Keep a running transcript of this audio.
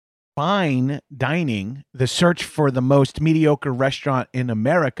Fine Dining, the search for the most mediocre restaurant in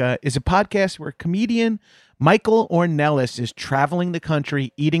America, is a podcast where comedian Michael Ornelas is traveling the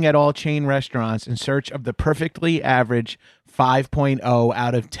country, eating at all chain restaurants in search of the perfectly average 5.0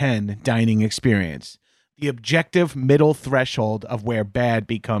 out of 10 dining experience, the objective middle threshold of where bad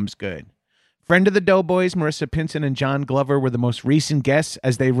becomes good. Friend of the Doughboys, Marissa Pinson and John Glover were the most recent guests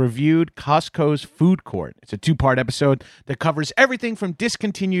as they reviewed Costco's food court. It's a 2-part episode that covers everything from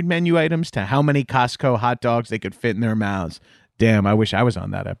discontinued menu items to how many Costco hot dogs they could fit in their mouths. Damn, I wish I was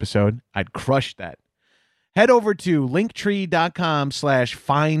on that episode. I'd crush that. Head over to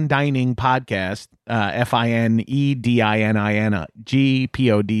linktree.com/fine dining podcast,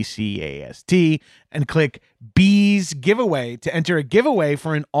 FINEDININGPODCAST, and click Bees Giveaway to enter a giveaway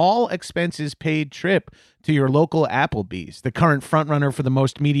for an all expenses paid trip to your local Applebee's, the current frontrunner for the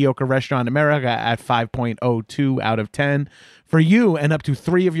most mediocre restaurant in America at 5.02 out of 10 for you and up to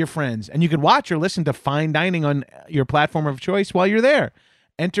 3 of your friends. And you can watch or listen to Fine Dining on your platform of choice while you're there.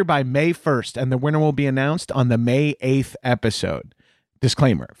 Enter by May 1st, and the winner will be announced on the May 8th episode.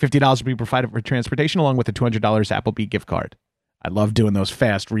 Disclaimer, $50 will be provided for transportation along with a $200 Applebee gift card. I love doing those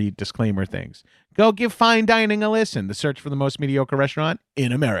fast read disclaimer things. Go give Fine Dining a listen. The search for the most mediocre restaurant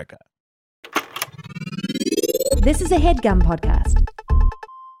in America. This is a HeadGum podcast.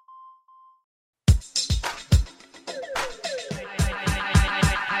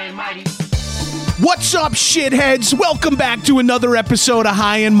 What's up, shitheads? Welcome back to another episode of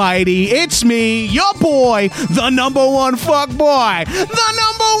High and Mighty. It's me, your boy, the number one fuck boy. The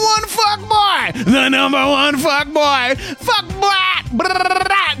number one fuck boy. The number one fuck boy. Fuck boy.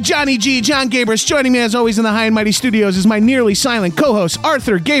 Johnny G, John Gabris. Joining me as always in the High and Mighty studios is my nearly silent co-host,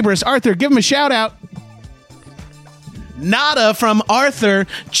 Arthur Gabris. Arthur, give him a shout out. Nada from Arthur.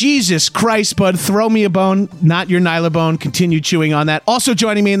 Jesus Christ, bud. Throw me a bone. Not your Nyla bone. Continue chewing on that. Also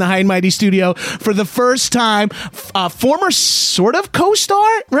joining me in the High and Mighty studio for the first time, former sort of co-star,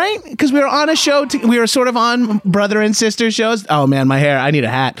 right? Because we were on a show. We were sort of on brother and sister shows. Oh, man, my hair. I need a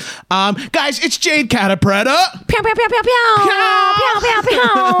hat. Guys, it's Jade Catta-Preta. Pew, pew, pew, pew, pew. Pew, pew,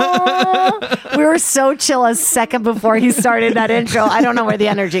 pew. We were so chill a second before he started that intro. I don't know where the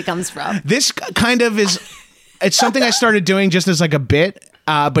energy comes from. This kind of is... It's something I started doing just as like a bit,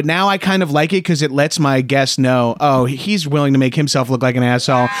 but now I kind of like it because it lets my guest know, oh, he's willing to make himself look like an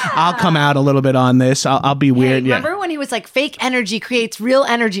asshole. Yeah. I'll come out a little bit on this. I'll be weird. Remember when he was like, fake energy creates real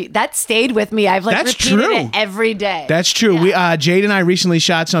energy? That stayed with me. I've like repeated it every day. That's true. Yeah. Jade and I recently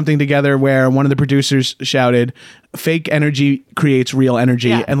shot something together where one of the producers shouted, fake energy creates real energy.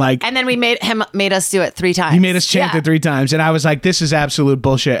 Yeah. And then we made us do it 3 times. He made us chant it 3 times. And I was like, this is absolute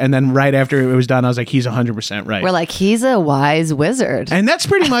bullshit. And then right after it was done, I was like, he's 100% right. We're like, he's a wise wizard. And that's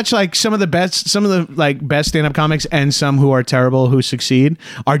pretty much like some of the best stand-up comics and some who are terrible who succeed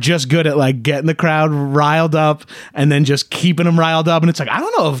are just good at like getting the crowd riled up and then just keeping them riled up. And it's like, I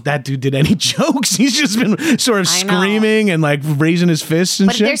don't know if that dude did any jokes. He's just been sort of screaming and like raising his fists and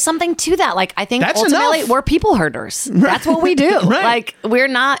shit. But there's something to that. Like, I think that's ultimately enough. We're people herders. That's what we do. Right. Like, we're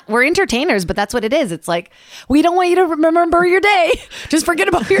entertainers, but that's what it is. It's like, we don't want you to remember your day. Just forget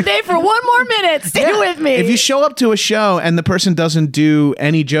about your day for 1 more minute. Stay with me. If you show up to a show and the person doesn't do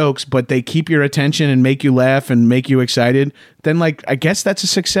any jokes, but they keep your attention and make you laugh and make you excited, then like, I guess that's a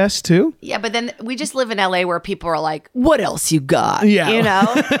success too. Yeah, but then we just live in LA where people are like, what else you got? Yeah. You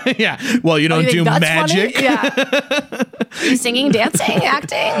know? Yeah. Well, you don't do magic. Funny? Yeah. Are you singing, dancing,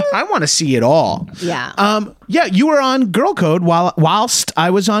 acting? I want to see it all. Yeah. Yeah, you were on Girl Code whilst I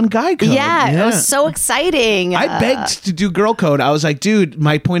was on Guy Code. Yeah, it was so exciting. I begged to do Girl Code. I was like, dude,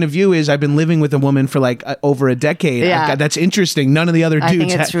 my point of view is I've been living with a woman for like over a decade. Yeah. That's interesting. None of the other dudes. I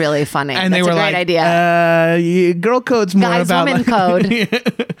think it's really funny. And that's they were a great like, idea. Girl Code's more Guys, about women code.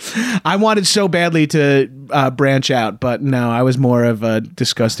 I wanted so badly to branch out, but no, I was more of a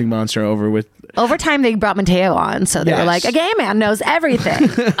disgusting monster over time, they brought Mateo on, so they were like, a gay man knows everything.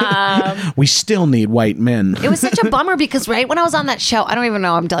 We still need white men. It was such a bummer because right when I was on that show, I don't even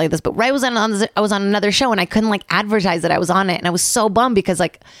know I'm telling you this, but I was on another show and I couldn't like advertise that I was on it, and I was so bummed because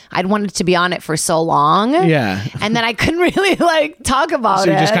like I'd wanted to be on it for so long. Yeah, and then I couldn't really like talk about it.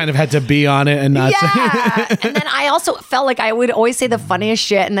 So you just kind of had to be on it and not. Yeah, and then I also felt like I would always say the funniest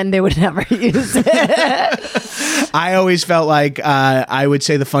shit, and then they would never use it. I always felt like I would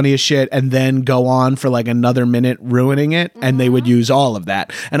say the funniest shit and then then go on for like another minute ruining it, and they would use all of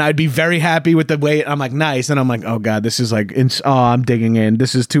that, and I'd be very happy with the way. I'm like, nice, and I'm like, oh god, this is like I'm digging in.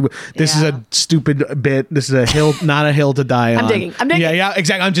 This is is a stupid bit. This is a hill, not a hill to die on. I'm digging. Yeah,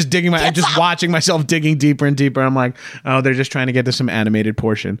 exactly. I'm just digging I'm just watching myself digging deeper and deeper. I'm like, oh, they're just trying to get to some animated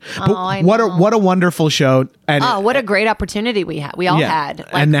portion. But what a wonderful show. And what a great opportunity we had. We all had. Like,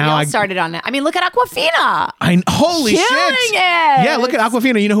 and now we all started on it. I mean, look at Aquafina. Holy shit. It. Yeah, look at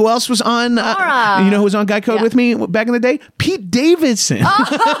Aquafina. You know who else was on? You know who was on Guy Code with me back in the day? Pete Davidson. He's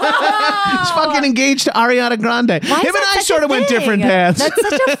fucking engaged to Ariana Grande. Him and I sort of went different paths. That's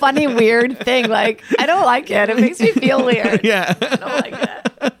such a funny, weird thing. Like, I don't like it. It makes me feel weird. Yeah. I don't like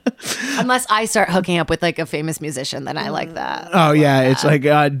it. Unless I start hooking up with like a famous musician, then I like that. Oh yeah, it's like,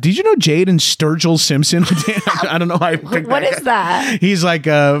 did you know Jade and Sturgill Simpson? I don't know how I picked What is that? He's like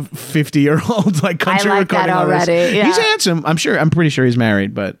a 50-year-old like country I like recording that already. Yeah. He's handsome. I'm pretty sure he's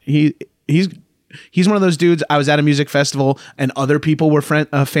married, but he's one of those dudes. I was at a music festival and other people were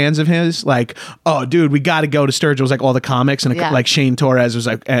fans of his. Like, oh, dude, we got to go to Sturgill. It was like all the comics and like Shane Torres was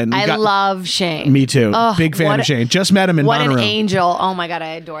like, and I love Shane. Me too. Big fan of Shane. Just met him in Bonnaroo. What an angel. Oh my God,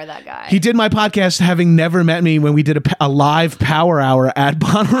 I adore that guy. He did my podcast having never met me when we did a live power hour at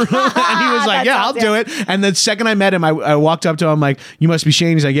Bonnaroo. And he was like, yeah, I'll do it. And the second I met him, I walked up to him like, you must be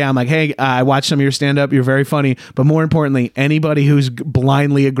Shane. He's like, yeah. I'm like, hey, I watched some of your stand up. You're very funny. But more importantly, anybody who's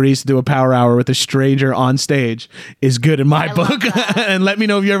blindly agrees to do a power hour with a stranger on stage is good in my book. And let me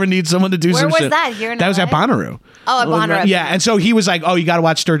know if you ever need someone to do some shit. Where was that? Here in That was at Bonnaroo. Oh, at Bonnaroo. Yeah. And so he was like, oh, you got to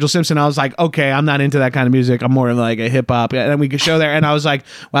watch Sturgill Simpson. I was like, okay, I'm not into that kind of music. I'm more like a hip hop. And then we could show there. And I was like,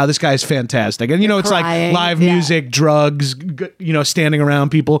 wow, this guy's fantastic. And it's like live music, drugs, standing around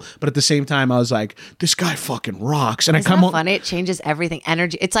people. But at the same time, I was like, this guy fucking rocks. And Isn't I come on. Funny. It changes everything.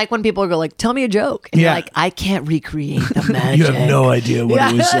 Energy. It's like when people go like, tell me a joke. And you're like, I can't recreate the magic. You have no idea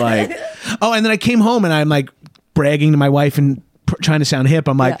what it was like. Oh, and then I came home and I'm like bragging to my wife and trying to sound hip.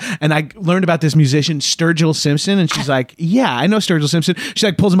 I'm like, and I learned about this musician, Sturgill Simpson, and she's like, yeah, I know Sturgill Simpson. She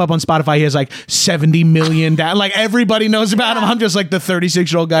like pulls him up on Spotify. He has like 70 million down. Like everybody knows about him. I'm just like the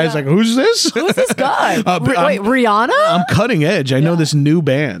 36-year-old guy who's like, who's this? Who's this guy? Wait, Rihanna? I'm cutting edge. I know this new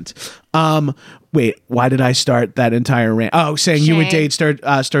band. Wait, why did I start that entire rant? Oh, saying Shane. You would date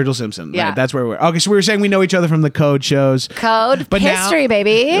Sturgill Simpson. Yeah. Right, that's where we're. Okay, so we were saying we know each other from the Code shows. Code history,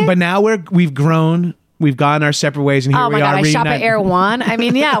 baby. But now we've grown. We've gone our separate ways, and here we are. Oh my God, I shop at Air One. I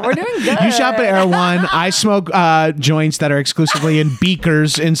mean, yeah, we're doing good. You shop at Air One. I smoke joints that are exclusively in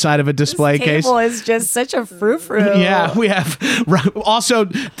beakers inside of a display case. This table is just such a frou-frou. Yeah, we have. Also,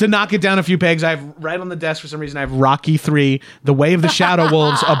 to knock it down a few pegs, I have right on the desk for some reason, I have Rocky III, The Way of the Shadow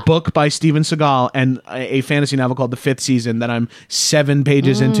Wolves, a book by Steven Seagal, and a fantasy novel called The Fifth Season that I'm 7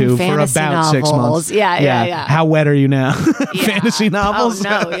 pages into for about novels. 6 months. Yeah. How wet are you now? Fantasy novels?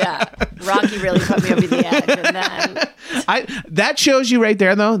 Oh, no, yeah. Rocky really put me over the edge. And then that shows you right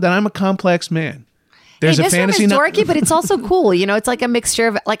there, though, that I'm a complex man. There's a fantasy novel. It's dorky, but it's also cool. It's like a mixture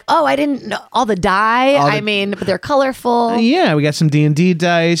of like, oh, I didn't know all the dye. But they're colorful. Yeah, we got some D&D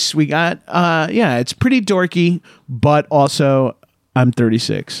dice. We got, it's pretty dorky, but also I'm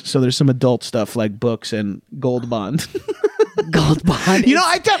 36. So there's some adult stuff like books and Gold Bond. Gold Bond.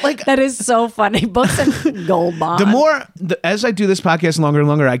 I thought like that is so funny. Books and Gold Bond. As I do this podcast longer and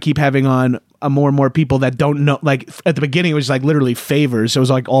longer, I keep having on more and more people that don't know. Like at the beginning, it was like literally favors. So it was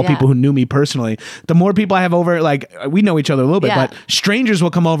like all people who knew me personally. The more people I have over, like we know each other a little bit, but strangers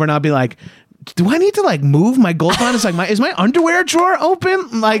will come over and I'll be like, do I need to like move my Gold Bond? It's like is my underwear drawer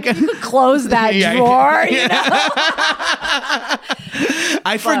open? Like you could close that drawer.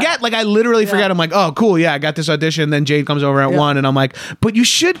 I forget. Like I literally forget. I'm like, oh, cool. Yeah, I got this audition. Then Jade comes over at 1, and I'm like, but you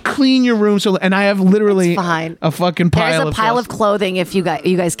should clean your room. And I have literally a fucking pile. There's a pile of clothing. If you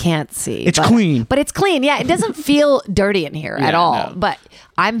guys can't see, it's clean. But it's clean. Yeah, it doesn't feel dirty in here at all. No. But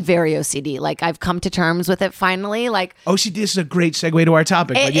I'm very OCD. Like I've come to terms with it finally. Like OCD is a great segue to our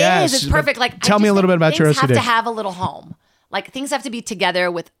topic. It is. It's perfect. Like tell me a little bit about your OCD. Things have to have a little home. Like things have to be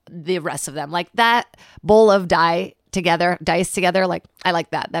together with the rest of them. Like that bowl of dice together. Like I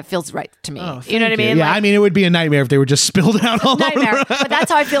like that. That feels right to me. You know what I mean? Yeah, I mean it would be a nightmare if they were just spilled out all over. But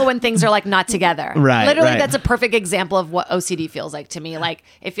that's how I feel when things are like not together. Right. Literally, that's a perfect example of what OCD feels like to me. Like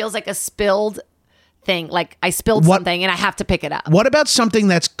it feels like a spilled thing. Like I spilled something and I have to pick it up. What about something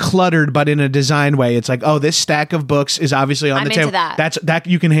that's cluttered but in a design way? It's like, oh, this stack of books is obviously on the table. That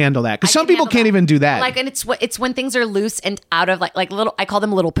you can handle that. Because some people can't even do that. Like, and it's when things are loose and out of like little. I call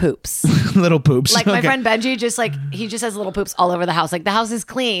them little poops. Little poops. Like my friend Benji, he just has little poops all over the house. Like the house is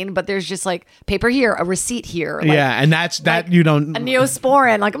clean, but there's just like paper here, a receipt here. Like, and that's that like, you don't a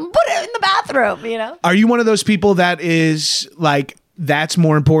Neosporin. Like put it in the bathroom. Are you one of those people that is like that's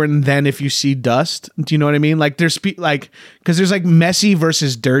more important than if you see dust. Do you know what I mean? Like there's because there's like messy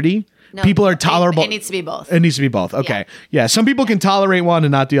versus dirty. No, people are tolerable. It needs to be both. It needs to be both. Okay. Yeah. Some people can tolerate one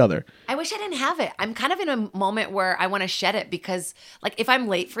and not the other. I wish I didn't have it. I'm kind of in a moment where I want to shed it because, like, if I'm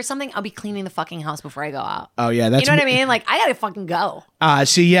late for something, I'll be cleaning the fucking house before I go out. Oh, yeah. That's, you know what I mean? Like, I got to fucking go.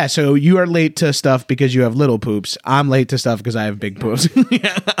 See, yeah. So you are late to stuff because you have little poops. I'm late to stuff because I have big poops.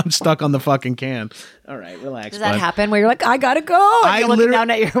 Yeah, I'm stuck on the fucking can. All right. Relax. Does that happen where you're like, I got to go? And you're looking down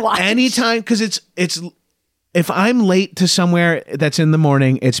at your watch. Anytime, because it's if I'm late to somewhere that's in the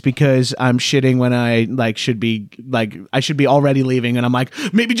morning, it's because I'm shitting when I should be already leaving, and I'm like,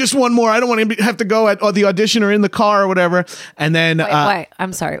 maybe just one more. I don't want to have to go at the audition or in the car or whatever. And then wait,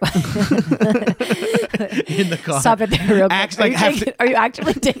 I'm sorry. In the car. Stop it there real quick. Are you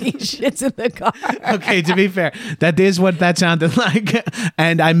actually taking shits in the car? Okay, to be fair, that is what that sounded like.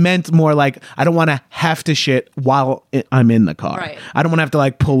 And I meant more like I don't want to have to shit while I'm in the car. Right. I don't want to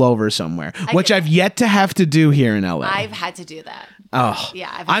have to pull over somewhere, which I've yet to have to do here in LA. I've had to do that. Oh,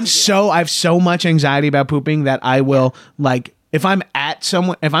 yeah. I have so much anxiety about pooping that I will if I'm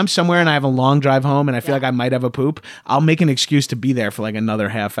somewhere and I have a long drive home and I feel like I might have a poop, I'll make an excuse to be there for another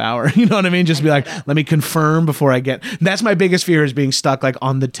half hour. You know what I mean? Just be like, let me confirm before I get. That's my biggest fear, is being stuck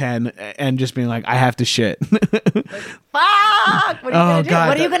on the 10 and just being like, I have to shit. Fuck! What are you gonna do? God.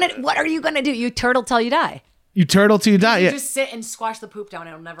 What are you gonna do? You turtle till you die. You turtle till you die. You just sit and squash the poop down.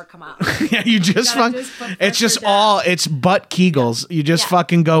 It'll never come out. Yeah, you just it's just it's butt Kegels. You just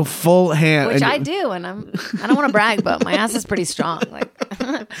fucking go full hand. Which I do, and I don't want to brag, but my ass is pretty strong.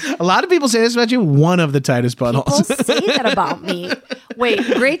 A lot of people say this about you. One of the tightest buttholes. People say that about me. Wait,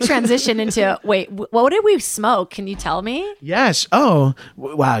 great transition into. Wait, what did we smoke? Can you tell me? Yes. Oh,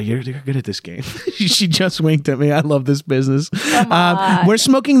 wow, you're good at this game. She just winked at me. I love this business. Come on. We're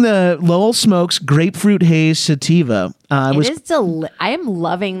smoking the Lowell Smokes Grapefruit Haze Sativa. I am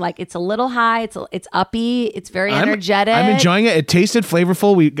loving. It's a little high. It's uppy. It's very energetic. I'm enjoying it. It tasted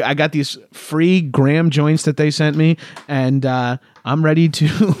flavorful. I got these free gram joints that they sent me, and I'm ready to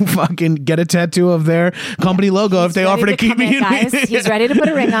fucking get a tattoo of their company logo if they offer to keep me. Guys, he's ready to put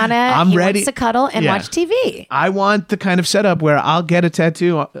a ring on it. He ready wants to cuddle and watch TV. I want the kind of setup where I'll get a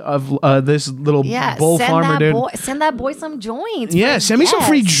tattoo of this little bull farmer dude. Send that boy some joints. Yeah, send me some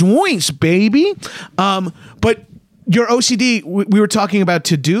free joints, baby. But your OCD, we were talking about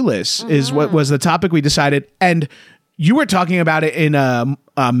to-do lists is what was the topic we decided, and you were talking about it in a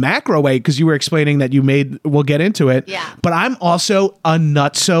macro way because you were explaining that we'll get into it. Yeah. But I'm also a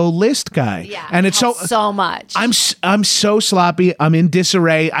nutso list guy. Yeah. And it's so much. I'm so sloppy. I'm in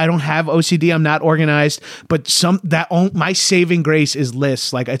disarray. I don't have OCD. I'm not organized. But my saving grace is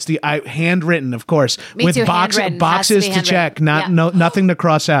lists. It's handwritten, of course, Me with too, boxes to check, nothing to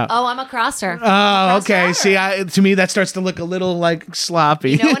cross out. Oh, I'm a crosser. Oh, okay. See, to me that starts to look a little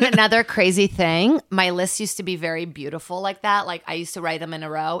sloppy. You know, and another crazy thing, my list used to be very beautiful like that. I used to write them in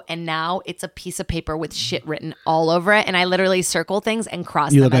a row, and now it's a piece of paper with shit written all over it, and I literally circle things and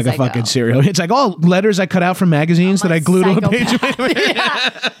cross you them. You look like a fucking serial. It's all letters I cut out from magazines that I glue to a page.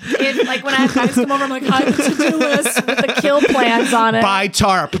 It's when I have guys come over, I'm like, I have a to-do list with the kill plans on it. Buy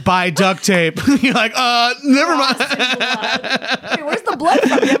tarp, buy duct tape. You're like, never mind. Wait, where's the blood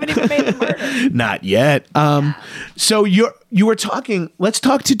from? You haven't even made the murder. Not yet. So you were talking. Let's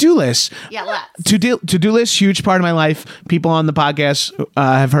talk to-do lists. Yeah, let's. To-do lists, huge part of my life. People on the podcast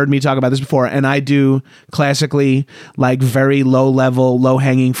have heard me talk about this before, and I do classically very low-level,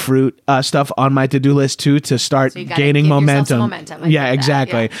 low-hanging fruit stuff on my to-do list too to start gaining momentum. Yeah,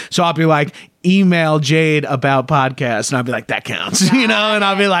 exactly. Yeah. So I'll be like, email Jade about podcasts, and I'll be like, that counts, and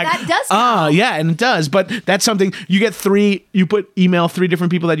I'll be like, that does count. Yeah, and it does. But that's something you email 3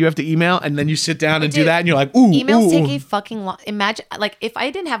 different people that you have to email, and then you sit down and do that, and you're like, ooh, emails take a fucking long. Imagine if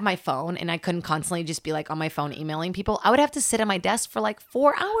I didn't have my phone and I couldn't constantly just be on my phone emailing people, I would have to sit at my desk for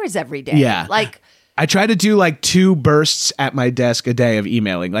 4 hours every day. Yeah. I try to do 2 bursts at my desk a day of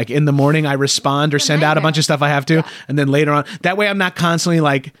emailing. In the morning, I respond or send out a bunch of stuff I have to. And then later on, that way I'm not constantly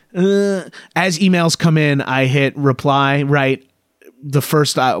as emails come in, I hit reply, write the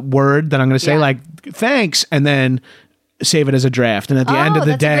first word that I'm going to say, thanks. And then save it as a draft. And at the end of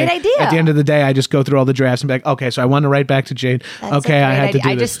the day, I just go through all the drafts and be like, okay, so I want to write back to Jade. That's okay, I had to do this.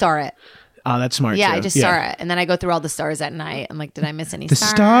 I just star it. Oh, that's smart. Yeah, too. I just star it. And then I go through all the stars at night. I'm like, did I miss any the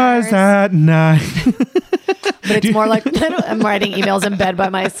stars? Stars at night. But it's more I'm writing emails in bed by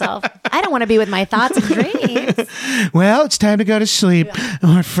myself. I don't want to be with my thoughts and dreams. Well, it's time to go to sleep.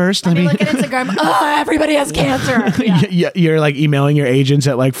 Or first, let me look at Instagram. Oh, everybody has cancer. Yeah. You're like emailing your agents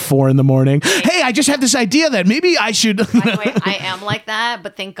at like 4 a.m. Hey, I just had this idea that maybe I should. By the way, I am like that,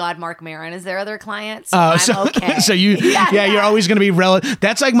 but thank God Mark Maron is their other client. So I'm okay. So you're always going to be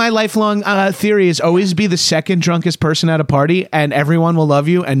That's like my lifelong theory is always be the second drunkest person at a party, and everyone will love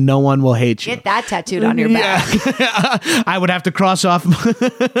you and no one will hate you. Get that tattooed on your back. I would have to cross off.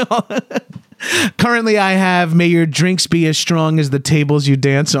 Currently, I have, may your drinks be as strong as the tables you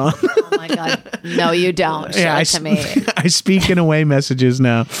dance on. Oh my God. No, you don't. Show it to me. I speak in away messages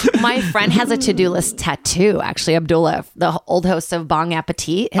now. My friend has a to-do list tattoo, actually, Abdullah, the old host of Bong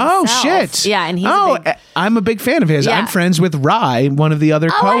Appetit himself. Oh, shit. Yeah, and I'm a big fan of his. Yeah. I'm friends with Rye, one of the other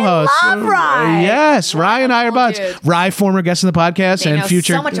co-hosts. I love Rye. Yes, Rye and I are buds. Rye, former guest on the podcast, they and know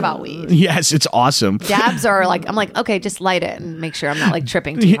future. So much about weed. Yes, it's awesome. Dabs are like, I'm like, okay, just light it and make sure I'm not like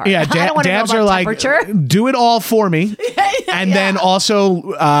tripping too hard. Yeah, dabs are like, do it all for me, and then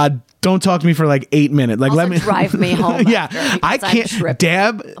also don't talk to me for like 8 minutes. Like, also let me drive me home. Yeah, I can't.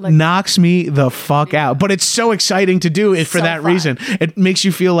 Dab knocks me the fuck out, but it's so exciting to do it for that reason. It makes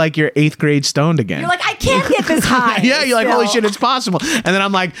you feel like you're 8th grade stoned again. You're like, I can't get this high. Yeah, you're like, holy shit, it's possible. And then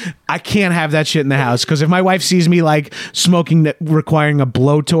I'm like, I can't have that shit in the house because if my wife sees me like smoking, requiring a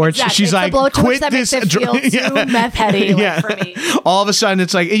blowtorch, she's like, quit that this. Makes it feel too meth heady for me. All of a sudden,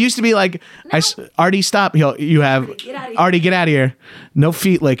 it's like it used to be like, Artie, stop. Artie, get out of here. No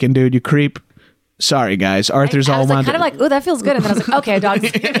feet licking, dude. You creep. Sorry, guys. Arthur's I was all kind of like, oh, that feels good. And then I was like, okay, dog.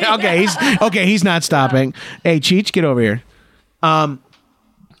 He's not stopping. Hey, Cheech, get over here.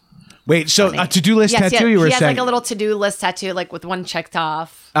 Wait, so a to-do list tattoo you were saying? He has like a little to-do list tattoo, like with one checked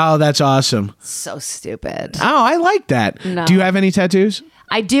off. Oh, that's awesome. So stupid. Oh, I like that. No. Do you have any tattoos?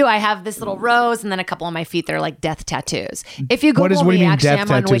 I do. I have this little rose and then a couple on my feet that are like death tattoos. If you Google me, actually, I'm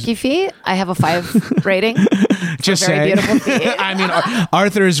on WikiFeet. I have a 5 rating. Just very beautiful feet. I mean,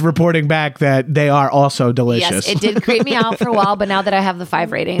 Arthur is reporting back that they are also delicious. Yes, it did creep me out for a while, but now that I have the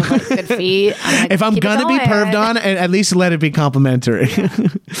 5 rating, like good feet. I'm like, if I'm gonna be perved on, at least let it be complimentary.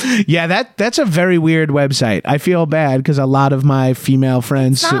 Yeah, that's a very weird website. I feel bad because a lot of my female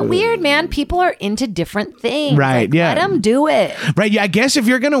friends. It's not weird, man. People are into different things. Right. Like, yeah. Let them do it. Right. Yeah. I guess if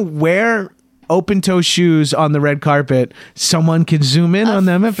you're gonna wear open toe shoes on the red carpet, someone could zoom in on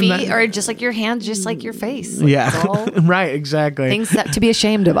them. Or just like your hands, just like your face. Like, yeah. Right, exactly. Things to be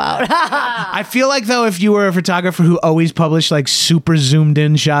ashamed about. I feel like, though, if you were a photographer who always published like super zoomed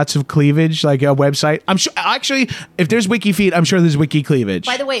in shots of cleavage, like a website, I'm sure, actually, if there's WikiFeet, I'm sure there's Wiki Cleavage.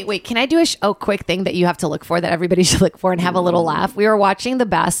 By the way, wait, can I do a quick thing that you have to look for, that everybody should look for and have a little laugh? We were watching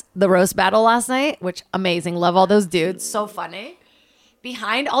the roast battle last night, which amazing. Love all those dudes. So funny.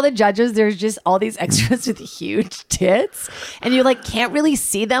 Behind all the judges, there's just all these extras with huge tits, and you like can't really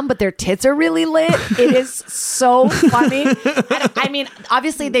see them, but their tits are really lit. It is so funny. I mean,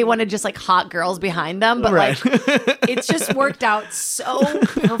 obviously they wanted just like hot girls behind them, but like it's just worked out so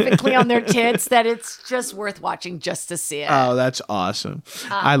perfectly on their tits that it's just worth watching just to see it. Oh, that's awesome.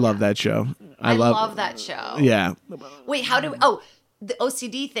 I love that show. I love that show. Yeah. Wait, the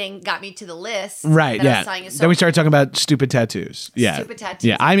OCD thing got me to the list. Right, yeah. Then we started talking about stupid tattoos. Yeah. Stupid tattoos.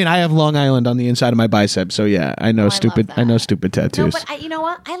 Yeah. I mean, I have Long Island on the inside of my bicep, so yeah, I know stupid tattoos. No, but you know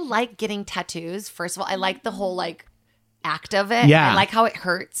what? I like getting tattoos. First of all, I like the whole like act of it. Yeah. I like how it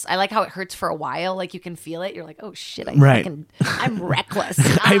hurts. I like how it hurts for a while. Like you can feel it. You're like, oh shit, I'm reckless.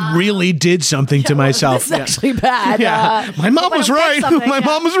 I really did something to myself. It's actually bad. Yeah. My mom was right. My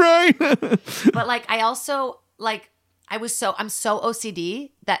mom was right. But like, I also like, I'm so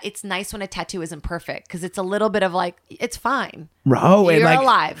OCD that it's nice when a tattoo isn't perfect because it's a little bit of like, it's fine. Oh, you're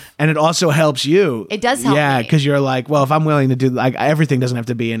alive. And it also helps you. It does help me. Because you're like, well, if I'm willing to do, like, everything doesn't have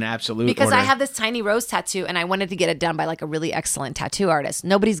to be in absolute Because order. I have this tiny rose tattoo and I wanted to get it done by like a really excellent tattoo artist.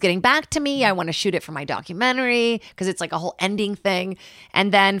 Nobody's getting back to me. I want to shoot it for my documentary because it's like a whole ending thing.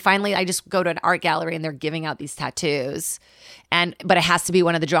 And then finally I just go to an art gallery and they're giving out these tattoos. But it has to be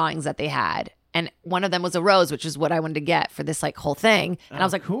one of the drawings that they had. And one of them was a rose, which is what I wanted to get for this like whole thing. And I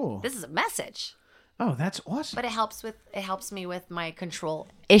was like, cool. This is a message. Oh, that's awesome. But it helps me with my control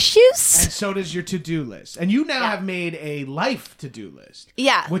issues. And so does your to-do list. And you now have made a life to-do list.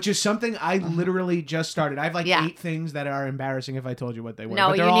 Yeah. Which is something I literally just started. I have like 8 things that are embarrassing if I told you what they were.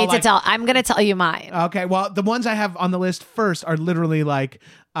 No, you need to tell. I'm going to tell you mine. Okay. Well, the ones I have on the list first are literally like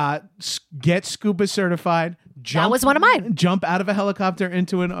get scuba certified. That was one of mine. Jump out of a helicopter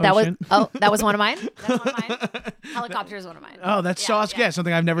into an ocean. That was one of mine? That's one of mine. Helicopter is one of mine. Oh, that's so awesome. Yeah,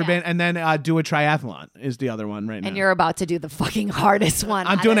 something I've never been. And then do a triathlon is the other one right now. And you're about to do the fucking hardest one.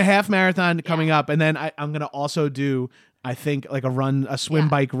 I'm doing a half marathon coming up. And then I'm going to also do I think like a swim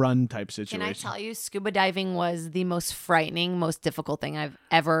bike run type situation. Can I tell you, scuba diving was the most frightening, most difficult thing I've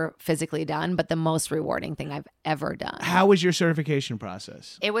ever physically done, but the most rewarding thing I've ever done. How was your certification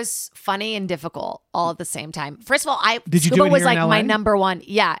process? It was funny and difficult all at the same time. First of all, Did you scuba do it was here like in LA? my number one.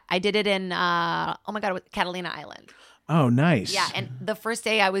 Yeah, I did it in Catalina Island. Oh, nice. Yeah, and the first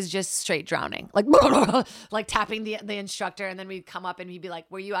day I was just straight drowning, like like tapping the instructor, and then we'd come up and he'd be like,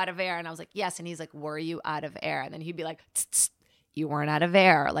 "Were you out of air?" And I was like, "Yes." And he's like, "Were you out of air?" And then he'd be like, "Tss, tss, you weren't out of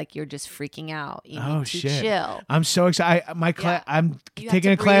air. Like you're just freaking out. You need to chill." I'm so excited. I'm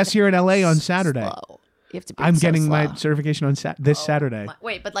taking a class here in LA on Saturday. Slow. You have to. I'm getting my certification on this Saturday.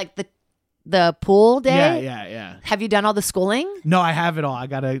 Wait, but like the pool day? Yeah. Have you done all the schooling? No, I have it all. I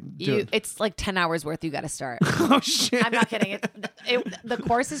gotta do it. It's like 10 hours worth you gotta start. Oh shit. I'm not kidding. The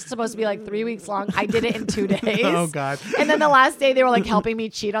course is supposed to be like 3 weeks long. I did it in 2 days. Oh god. And then the last day they were like helping me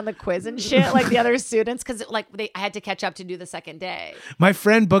cheat on the quiz and shit, like the other students, because like I had to catch up to do the second day. My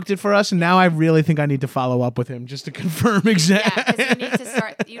friend booked it for us, and now I really think I need to follow up with him just to confirm exactly. Yeah,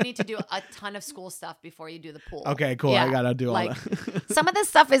 because you need to do a ton of school stuff before you do the pool. Okay, cool. Yeah. I gotta do all like, that. Some of this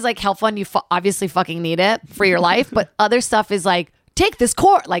stuff is like helpful and you obviously fucking need it for your life, but other stuff is like, take this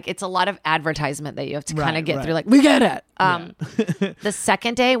course. Like it's a lot of advertisement that you have to kind of get through. Like, we get it. The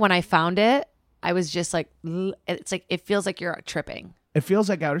second day when I found it, I was just like, it's like, it feels like you're tripping. It feels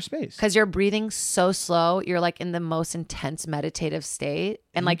like outer space. Because you're breathing so slow. You're like in the most intense meditative state.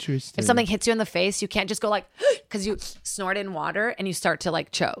 And like if something hits you in the face, you can't just go like, because you snort in water and you start to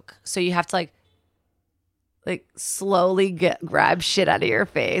like choke. So you have to like slowly grab shit out of your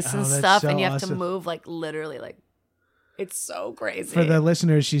face and stuff. And you have to move like literally like, it's so crazy. For the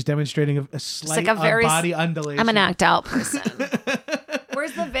listeners, she's demonstrating a slight very body undulation. I'm an act out person.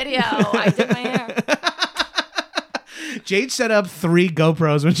 Where's the video? I did my hair. Jade set up 3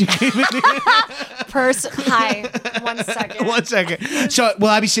 GoPros when she came in here. Hi. 1 second. 1 second. So will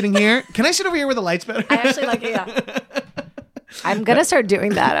I be sitting here? Can I sit over here where the light's better? I actually like it, yeah. I'm going to start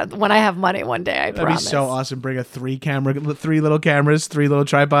doing that when I have money one day, I promise. That'd be so awesome. Bring a 3 little cameras, 3 little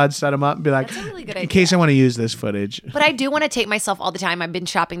tripods, set them up, and be like, that's a really good idea. In case I want to use this footage. But I do want to take myself all the time. I've been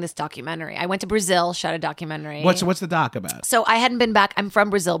shopping this documentary. I went to Brazil, shot a documentary. What's the doc about? So I hadn't been back. I'm from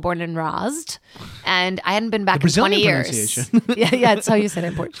Brazil, born and raised. And I hadn't been back in 20 years. Yeah, it's how you said it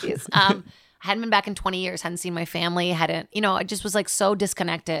in Portuguese. I hadn't been back in 20 years, hadn't seen my family, I just was like so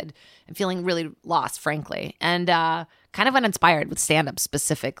disconnected and feeling really lost, frankly. And kind of uninspired with stand-up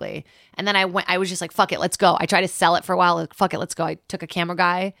specifically. And then I was just like, fuck it, let's go. I tried to sell it for a while. Like, fuck it, let's go. I took a camera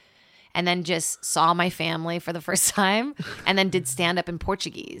guy and then just saw my family for the first time and then did stand-up in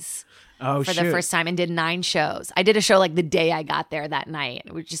Portuguese. Oh, for the first time and did 9 shows. I did a show like the day I got there that night.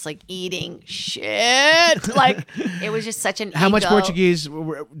 We were just like eating shit. Like it was just such an How much Portuguese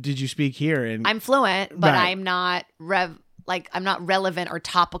did you speak here? I'm fluent, but I'm not I'm not relevant or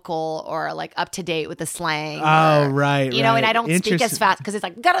topical or like up to date with the slang. Oh, right. You know, and I don't speak as fast because it's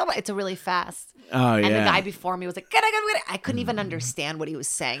like, it's a really fast. Oh, yeah. And the guy before me was like, I couldn't even understand what he was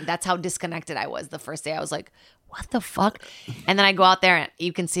saying. That's how disconnected I was the first day. I was like, what the fuck? And then I go out there and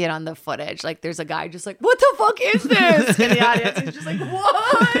you can see it on the footage. Like there's a guy just like, what the fuck is this? In the audience. He's just like,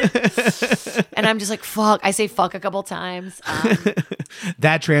 what? And I'm just like, fuck. I say fuck a couple times.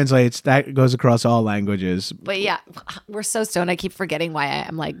 That translates. That goes across all languages. But yeah, we're so stoned. I keep forgetting why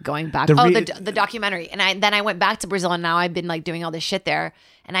I'm like going back. The documentary. And then I went back to Brazil and now I've been like doing all this shit there.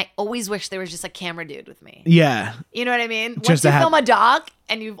 And I always wish there was just a camera dude with me. Yeah. You know what I mean? Once you film a doc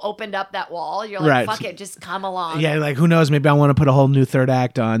and you've opened up that wall, you're like, fuck it, just come along. Yeah, like who knows? Maybe I want to put a whole new third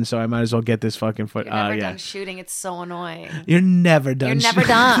act on, so I might as well get this fucking foot. You're never done shooting. It's so annoying. You're never done. You're never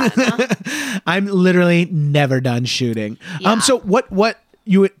done. I'm literally never done shooting. Yeah. So what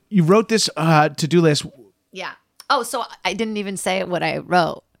you wrote this to-do list? Yeah. Oh, so I didn't even say what I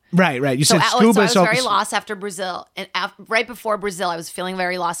wrote. Right. You said scuba. So I was very lost after Brazil. And right before Brazil, I was feeling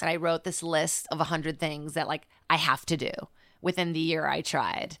very lost. And I wrote this list of 100 things that like I have to do within the year I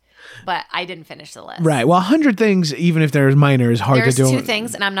tried. But I didn't finish the list. Right. Well, 100 things, even if they're minor, is hard to do. There's 2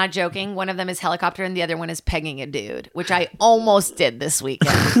 things, and I'm not joking. One of them is helicopter, and the other one is pegging a dude, which I almost did this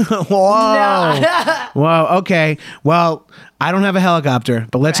weekend. Whoa. Whoa. Okay. Well, I don't have a helicopter,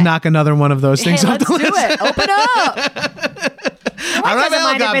 but let's knock another one of those things off the list. Let's do it. Open up. I don't have a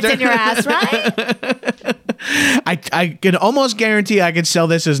helicopter. If it's in your ass, right? I can almost guarantee I could sell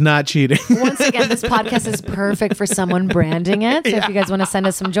this as not cheating. Once again, this podcast is perfect for someone branding it. So if you guys want to send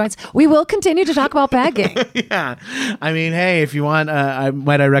us some joints, we will continue to talk about bagging. Yeah. I mean, hey, if you want, I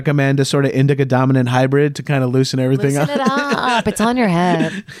recommend a sort of indica dominant hybrid to kind of loosen everything up. Loosen it up. It's on your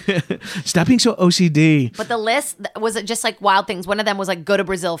head. Stop being so OCD. But the list, was it just like wild things? One of them was like, go to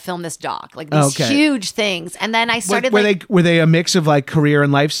Brazil, film this doc. Like these huge things. And then I started were they a mix of like career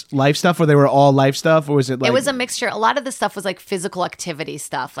and life stuff, or they were all life stuff, or was it like... It was a mixture. A lot of the stuff was like physical activity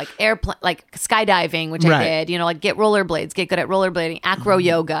stuff, like airplane, like skydiving, which I did, you know, like get rollerblades, get good at rollerblading, acro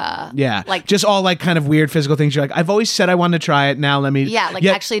yoga. Yeah. Like just all like kind of weird physical things. You're like, I've always said I wanted to try it. Now let me...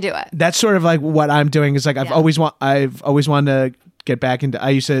 actually do it. That's sort of like what I'm doing is like, I've always wanted to get back into... I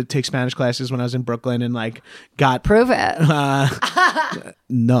used to take Spanish classes when I was in Brooklyn and like got... Prove it.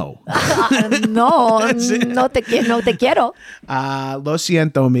 No. No te quiero. Lo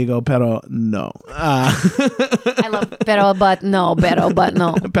siento, amigo, pero no. I love pero but no.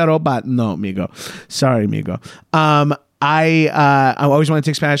 Pero but no, amigo. Sorry, amigo. I always wanted to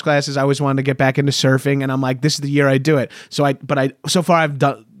take Spanish classes. I always wanted to get back into surfing, and I'm like, this is the year I do it. So far I've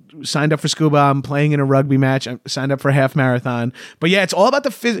signed up for scuba. I'm playing in a rugby match. I signed up for a half marathon. But yeah, it's all about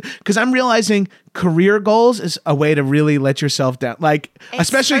the because I'm realizing career goals is a way to really let yourself down. Like,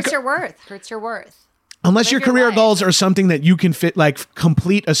 especially hurts your worth. Unless your career goals are something that you can fit, like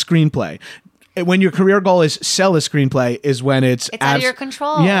complete a screenplay. When your career goal is sell a screenplay is when it's out of your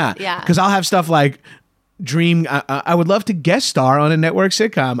control. Yeah. Because I'll have stuff like I would love to guest star on a network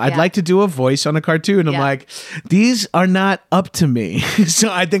sitcom. I'd like to do a voice on a cartoon. I'm like, these are not up to me.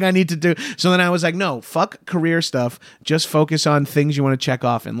 So I think I need to do. So then I was like, no, fuck career stuff. Just focus on things you want to check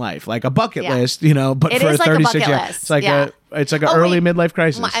off in life, like a bucket list, you know. But it for is a 36 like a bucket list. It's like an early midlife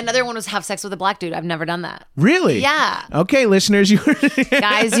crisis. Another one was have sex with a black dude. I've never done that. Really? Yeah. Okay, listeners,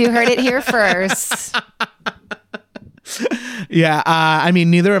 guys, you heard it here first. Yeah, I mean,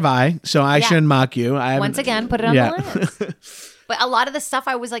 neither have I, so I shouldn't mock you. Once again, put it on the list. But a lot of the stuff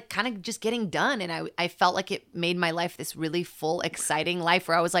I was like kind of just getting done, and I felt like it made my life this really full, exciting life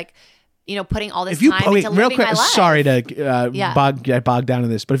where I was like, you know, putting all this time into living my life. Sorry to get bogged down in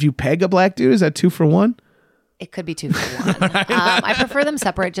this, but if you peg a black dude, is that 2 for 1? It could be 2 for 1. I prefer them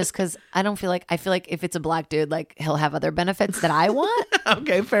separate just because I feel like if it's a black dude, like he'll have other benefits that I want.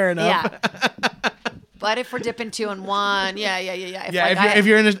 Okay, fair enough. Yeah. But if we're dipping 2 and 1, yeah. If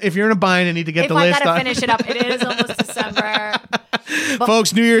you're in a bind and need to get the list, if I gotta finish it up, it is almost December. But,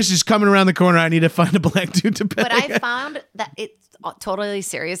 folks, New Year's is coming around the corner. I need to find a black dude to peg. But I found that it's totally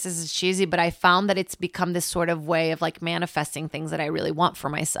serious. This is cheesy, but I found that it's become this sort of way of like manifesting things that I really want for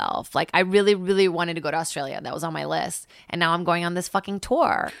myself. Like I really, really wanted to go to Australia. That was on my list, and now I'm going on this fucking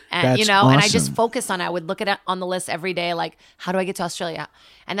tour. And That's awesome. And I just focused on it. I would look at it on the list every day, like how do I get to Australia?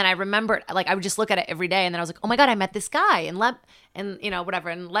 And then I remembered, like I would just look at it every day, and then I was like, oh my god, I met this guy in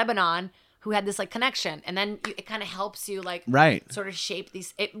Lebanon who had this like connection, and then it kind of helps you like sort of shape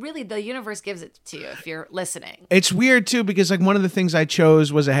these. It really, the universe gives it to you if you're listening. It's weird too because like one of the things I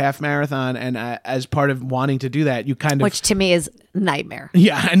chose was a half marathon, and as part of wanting to do that, you kind of, which to me is nightmare.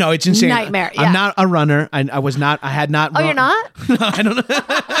 Yeah, I know, it's insane. Nightmare. Yeah. I'm not a runner. I was not. I had not. Oh, you're not? No, I don't know.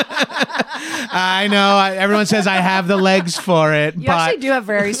 I know. Everyone says I have the legs for it. You actually do have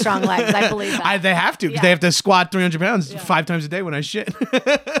very strong legs. I believe that. They have to because they have to squat 300 pounds 5 times a day when I shit.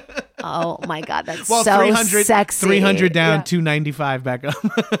 Oh my god, that's 300, sexy. 300 down, 295 back up.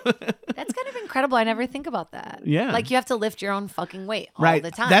 That's kind of incredible. I never think about that. Yeah, like you have to lift your own fucking weight all the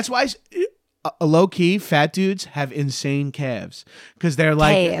time. That's why low key fat dudes have insane calves because they're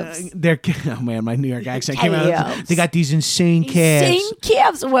like they're oh man, my New York accent came out. They got these insane calves. Insane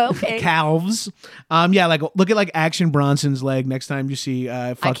calves. Well, okay. Calves. Yeah, like look at like Action Bronson's leg next time you see.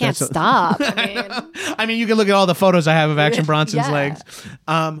 I can't stop. I mean, you can look at all the photos I have of Action Bronson's legs.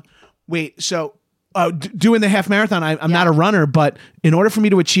 Wait, so doing the half marathon, I'm not a runner, but in order for me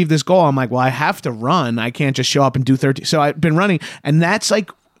to achieve this goal, I'm like, well, I have to run. I can't just show up and do 30. So I've been running, and that's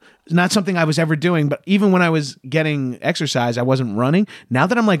like not something I was ever doing. But even when I was getting exercise, I wasn't running. Now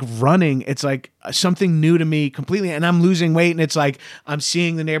that I'm like running, it's like something new to me completely, and I'm losing weight, and it's like I'm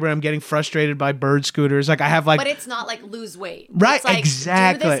seeing the neighborhood. I'm getting frustrated by bird scooters. Like I have like, but it's not like lose weight, right? It's like,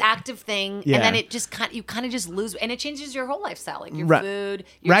 exactly. Do this active thing, and then it just you kind of just lose, and it changes your whole lifestyle, like your food,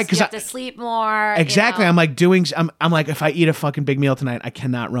 right? Because you have to sleep more. Exactly. I'm like doing. I'm like, if I eat a fucking big meal tonight, I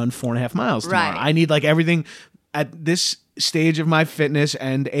cannot run 4.5 miles tomorrow. Right. I need like everything at this stage of my fitness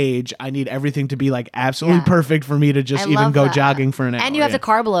and age. I need everything to be like absolutely perfect for me to just even go jogging for an hour. And you have to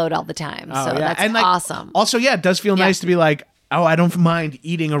carb load all the time, so that's and like, awesome. Also, it does feel nice to be like, oh, I don't mind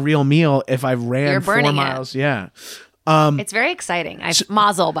eating a real meal if I've ran 4 miles. Yeah. It's very exciting.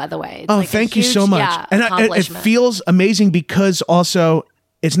 Mazel, by the way. It's thank you so much. Yeah, and it feels amazing because also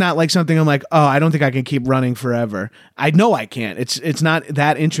it's not like something I'm like, oh, I don't think I can keep running forever. I know I can't. It's not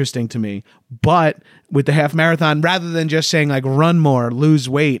that interesting to me. But with the half marathon, rather than just saying like run more, lose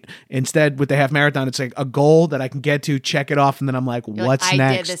weight, instead with the half marathon, it's like a goal that I can get to, check it off, and then I'm like, what's next?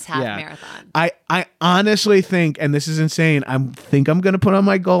 I did this half marathon. I honestly think, and this is insane, I think I'm going to put on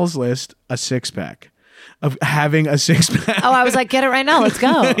my goals list a 6-pack. Of having a 6-pack. Oh, I was like, get it right now. Let's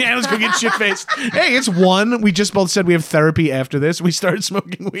go. Yeah, let's go get shit-faced. Hey, it's 1. We just both said we have therapy after this. We started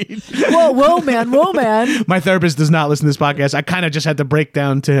smoking weed. Whoa, man. My therapist does not listen to this podcast. I kind of just had to break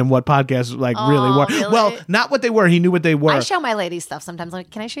down to him what podcasts really were. Really? Well, not what they were. He knew what they were. I show my lady stuff sometimes. I'm like,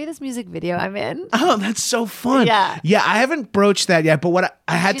 can I show you this music video I'm in? Oh, that's so fun. Yeah. Yeah, I haven't broached that yet, but what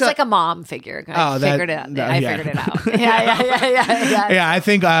I had She's like a mom figure. I figured it out. Figured it out. Yeah. Yeah, I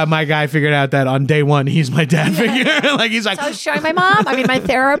think my guy figured out that on day 1, he's my dad figure. Like he's like, so I was showing my mom. I mean, my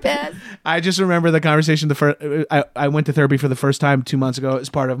therapist. I just remember the conversation. I went to therapy for the first time 2 months ago as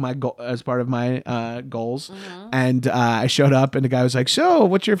part of my goals, and I showed up, and the guy was like, "So,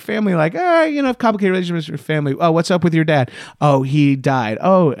 what's your family like? Complicated relationship with your family. Oh, what's up with your dad? Oh, he died.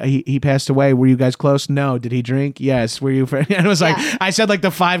 Oh, he passed away. Were you guys close? No. Did he drink? Yes. Were you?" And it was like I said like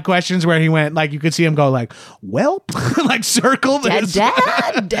the 5 questions where he went like you could see him go like, "Welp," like circle this. Dead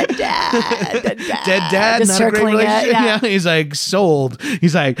dad. Dead dad. Just circling it. Yeah. He's like sold.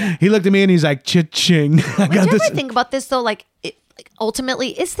 He's like he looked at me and he's like cha-ching. Did you ever think about this though? Like,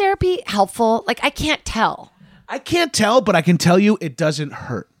 ultimately, is therapy helpful? Like, I can't tell. I can't tell, but I can tell you it doesn't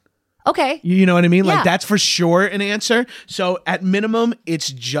hurt. Okay. You know what I mean? Yeah. Like that's for sure an answer. So at minimum, it's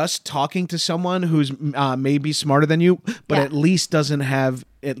just talking to someone who's maybe smarter than you, but at least isn't.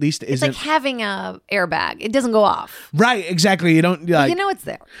 It's like having a airbag. It doesn't go off. Right. Exactly. You don't. Like, it's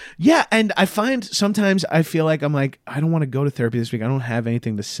there. Yeah. And I find sometimes I feel like I'm like, I don't want to go to therapy this week. I don't have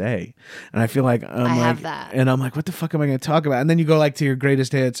anything to say. And I feel like I have that. And I'm like, what the fuck am I going to talk about? And then you go like to your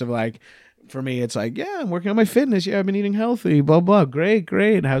greatest hits of like, for me, it's like, yeah, I'm working on my fitness. Yeah, I've been eating healthy. Blah blah. Great.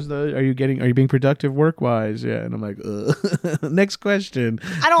 Are you being productive work wise? Yeah, and I'm like, next question.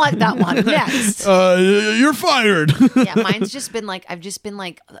 I don't like that one. Next. You're fired. Yeah, mine's just been like I've just been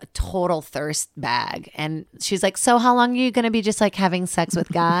like a total thirst bag, and she's like, so how long are you gonna be just like having sex with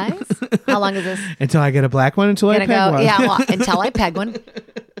guys? How long is this? Until I get a black one. Until I peg one. Yeah, well, until I peg one.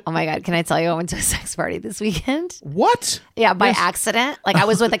 Oh my God, can I tell you I went to a sex party this weekend? What? Yeah, by accident. Like I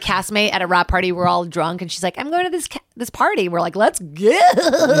was with a castmate at a rap party. We're all drunk and she's like, I'm going to this party. We're like, let's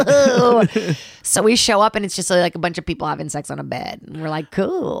go. So we show up and it's just like a bunch of people having sex on a bed. And we're like,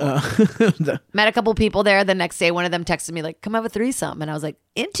 cool. Met a couple people there. The next day, one of them texted me like, come have a threesome. And I was like,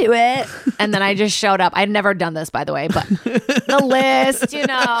 into it. And then I just showed up. I'd never done this, by the way, but the list,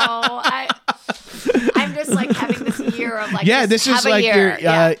 I'm just like having this year of like, yeah, this is like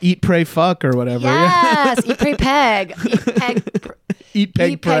your eat, pray, fuck or whatever. Yes, eat, pray, peg. Eat,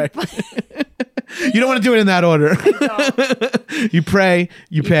 peg, pray. You don't want to do it in that order. You pray,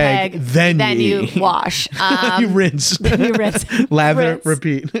 you peg, then you wash. You rinse. Lather,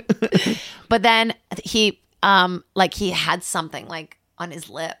 repeat. But then he had something like on his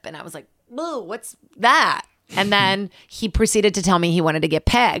lip and I was like, "Boo, what's that?" And then he proceeded to tell me he wanted to get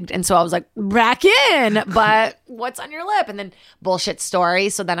pegged. And so I was like, rack in, but what's on your lip? And then bullshit story.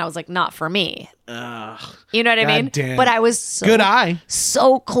 So then I was like, not for me. You know what I mean? Damn. But I was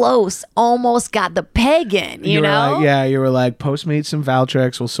so close. Almost got the peg in, you know? You were like, Postmate some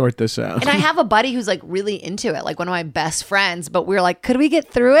Valtrex. We'll sort this out. And I have a buddy who's like really into it, like one of my best friends. But we were like, could we get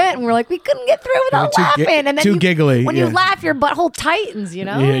through it? And we're like, we couldn't get through it without laughing. And then giggly. When you laugh, your butthole tightens, you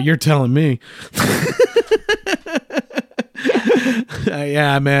know? Yeah, you're telling me.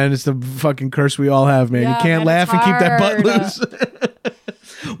 Yeah, man, it's the fucking curse we all have, man. You can't laugh and keep that butt loose.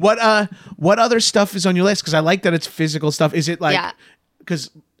 What other stuff is on your list? Because I like that it's physical stuff. Is it like, because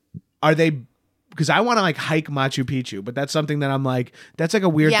I want to like hike Machu Picchu, but that's something that I'm like, that's like a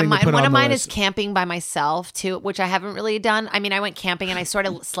weird thing to put on the list. One of mine is camping by myself too, which I haven't really done. I mean, I went camping and I sort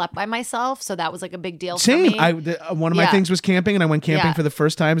of slept by myself, so that was like a big deal for me. One of my things was camping, and I went camping for the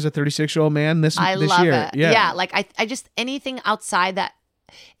first time as a 36-year-old man this year. It. Yeah, like I just anything outside that.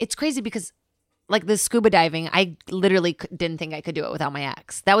 It's crazy because like the scuba diving, I literally didn't think I could do it without my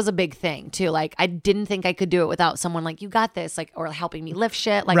ex. That was a big thing too. Like I didn't think I could do it without someone like, you got this, like, or helping me lift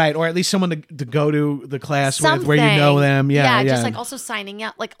shit. Like, right. Or at least someone to go to the class with where you know them. Yeah. Just like also signing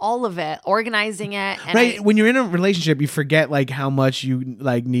up, like all of it, organizing it. And right. When you're in a relationship, you forget like how much you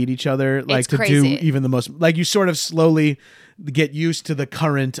like need each other, like to do even the most, like you sort of slowly get used to the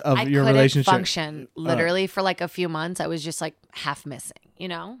current of your relationship. I couldn't function literally for like a few months. I was just like half missing, you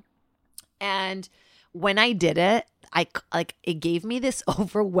know? And when I did it, it gave me this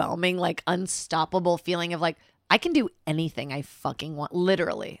overwhelming, like unstoppable feeling of like, I can do anything I fucking want,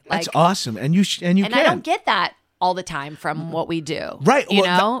 literally. That's awesome. And you can. I don't get that all the time from what we do. Right. You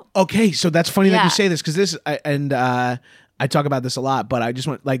know? Okay. So that's funny that you say this, because I talk about this a lot, but I just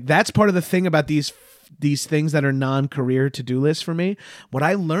want, like, that's part of the thing about these things that are non-career to-do lists for me. What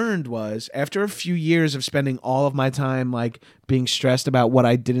I learned was, after a few years of spending all of my time like being stressed about what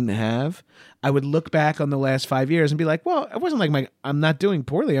I didn't have, I would look back on the last 5 years and be like, well, it wasn't like I'm not doing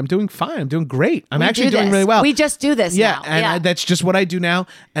poorly. I'm doing fine. I'm doing great. I'm actually doing really well. We just do this now. And that's just what I do now.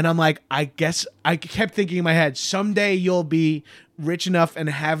 And I'm like, I guess I kept thinking in my head, someday you'll be rich enough and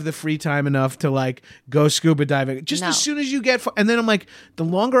have the free time enough to like go scuba diving just as soon as you get and then I'm like, the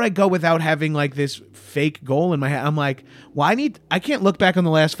longer I go without having like this fake goal in my head, I'm like, well, I can't look back on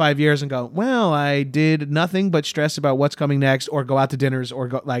the last 5 years and go, well, I did nothing but stress about what's coming next, or go out to dinners, or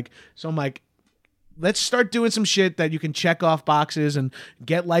go like, so I'm like, let's start doing some shit that you can check off boxes and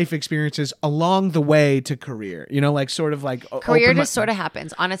get life experiences along the way to career. You know, like sort of like career just sort of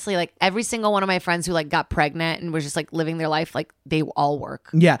happens. Honestly, like every single one of my friends who like got pregnant and was just like living their life, like they all work.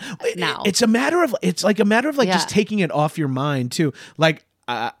 Yeah. Now it's a matter of just taking it off your mind too. Like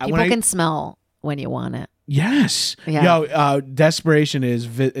people can smell when you want it. Yes. Yeah. Yo, desperation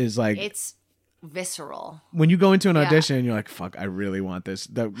is like, it's visceral. When you go into an audition and you're like, fuck, I really want this.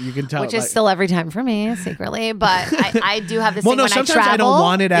 You can tell. Which is still every time for me, secretly. But I do have this well, thing no, when sometimes I travel. I don't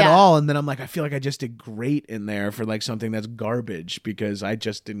want it at all. And then I'm like, I feel like I just did great in there for like something that's garbage because I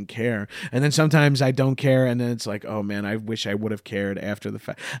just didn't care. And then sometimes I don't care. And then it's like, oh man, I wish I would have cared after the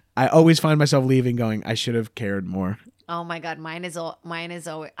fact. I always find myself leaving going, I should have cared more. Oh my God. Mine is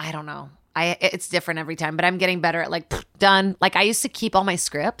always, I don't know. It's different every time, but I'm getting better at like done. Like I used to keep all my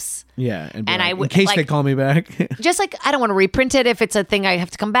scripts. Yeah, and like, I would in case they call me back. Just like I don't want to reprint it if it's a thing I have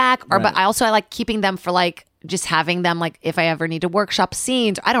to come back, or but I like keeping them for like just having them like if I ever need to workshop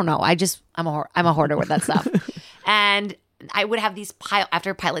scenes. I don't know. I'm a hoarder with that stuff, and I would have these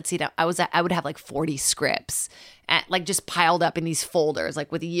after pilot scene. I would have like 40 scripts. Like just piled up in these folders,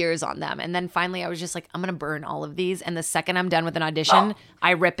 like with years on them. And then finally I was just like, I'm going to burn all of these. And the second I'm done with an audition,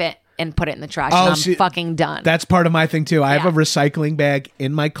 I rip it and put it in the trash and I'm fucking done. That's part of my thing too. I have a recycling bag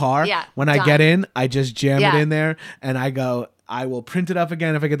in my car. Yeah, when I get in, I just jam it in there and I go, I will print it up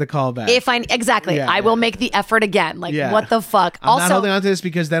again if I get the call back. I will make the effort again. Like, what the fuck? I'm not holding on to this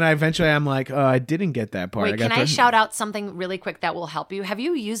because then I'm like, oh, I didn't get that part. Wait, can I shout out something really quick that will help you? Have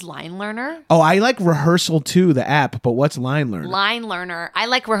you used Line Learner? Oh, I like Rehearsal too, the app, but what's Line Learner? Line Learner. I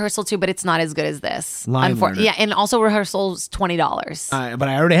like Rehearsal too, but it's not as good as this. Line Learner. Yeah, and also Rehearsal's $20. But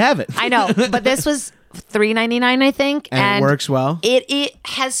I already have it. I know, but this was $3.99, I think, and it works well. It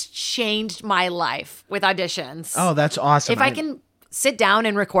has changed my life with auditions. Oh, that's awesome! If I can sit down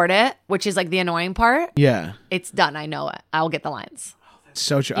and record it, which is like the annoying part. Yeah, it's done. I know it. I'll get the lines.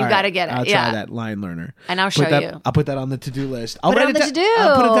 So true. You got to get it. I'll try that, Line Learner, and I'll show you. I'll put that on the to-do list. I'll put it on the to-do.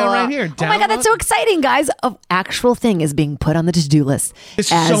 I'll put it down right here. Oh my God, that's so exciting, guys! An actual thing is being put on the to-do list. It's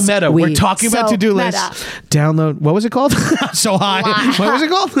so meta. We're talking about to-do lists. Download. What was it called? So high. What was it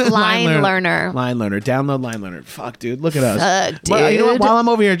called? Line Learner. Line Learner. Download Line Learner. Fuck, dude. Look at us. Fuck, dude. Well, you know what? While I'm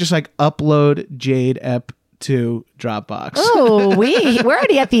over here, just like upload Jade ep to Dropbox. Oh, we're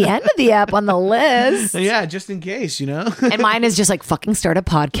already at the end of the app on the list. Yeah, just in case, you know. And mine is just like fucking start a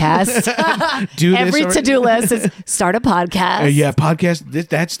podcast. Every to-do list is start a podcast. Yeah, podcast.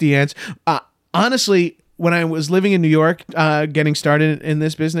 That's the answer. Honestly, when I was living in New York, getting started in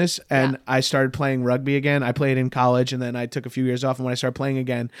this business, and I started playing rugby again. I played in college, and then I took a few years off. And when I started playing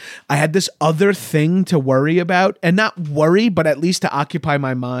again, I had this other thing to worry about, and not worry, but at least to occupy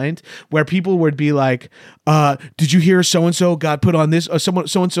my mind, where people would be like, "Did you hear so and so got put on this? Or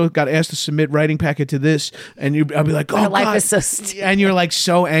so and so got asked to submit writing packet to this?" And I'd be like, "Oh, life God!" is so stupid. And you're like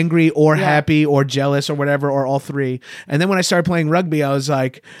so angry or happy or jealous or whatever, or all three. And then when I started playing rugby, I was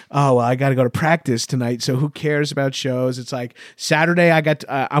like, "Oh, well, I got to go to practice tonight." So who cares about shows? It's like Saturday.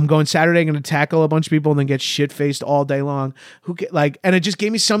 I'm going Saturday. I'm going to tackle a bunch of people and then get shit faced all day long. And it just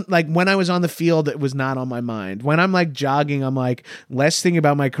gave me some, like, when I was on the field, it was not on my mind. When I'm like jogging, I'm like less thinking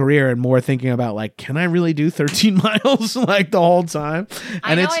about my career and more thinking about like, can I really do 13 miles like the whole time?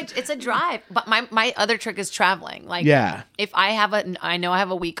 And I know it's a drive, but my other trick is traveling. Like, if I know I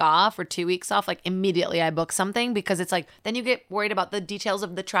have a week off or 2 weeks off, like immediately I book something, because it's like, then you get worried about the details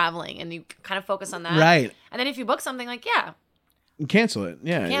of the traveling and you kind of focus on that. Right. And then if you book something, like, Cancel it.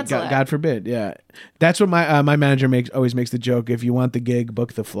 Yeah. Cancel it. God forbid. Yeah. That's what my manager always makes the joke. If you want the gig,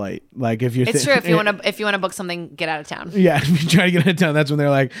 book the flight. Like if you're it's true. If you want to book something, get out of town. Yeah. If you try to get out of town, that's when they're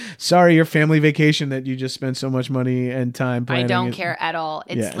like, sorry, your family vacation that you just spent so much money and time planning. I don't care at all.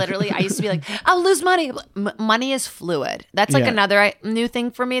 It's literally, I used to be like, I'll lose money. Money is fluid. That's like another new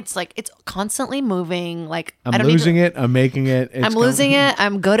thing for me. It's like, it's constantly moving. Like I'm losing it. I'm making it. I'm losing it.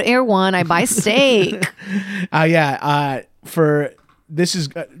 I'm go to Air One. I buy steak. This is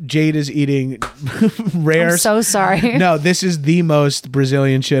Jade is eating rare. I'm so sorry. No, this is the most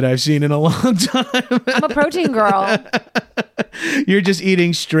Brazilian shit I've seen in a long time. I'm a protein girl. You're just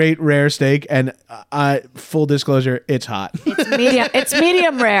eating straight rare steak, and full disclosure, it's hot. It's medium. It's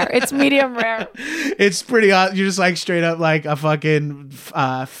medium rare. It's medium rare. It's pretty hot. You're just like straight up like a fucking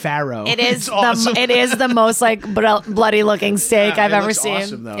pharaoh. It is awesome. It is the most like bloody looking steak I've ever seen.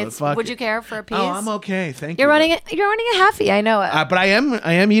 Awesome, though. Would you care for a piece? Oh, I'm okay. Thank you. You're running a halfie. I know it. But I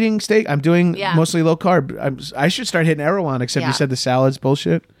am eating steak. I'm doing mostly low carb. I should start hitting Erewhon, except you said the salad's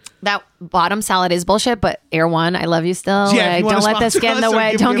bullshit. That bottom salad is bullshit, but Air One, I love you still. Yeah, like, don't let this get in the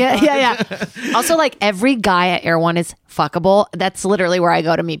way. Don't get Also, like every guy at Air One is fuckable. That's literally where I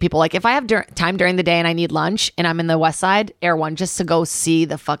go to meet people. Like if I have time during the day and I need lunch and I'm in the West Side, Air One, just to go see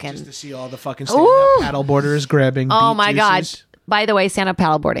the fucking, just to see all the fucking stand-up paddle boarders grabbing. Oh my juices. God. By the way, stand-up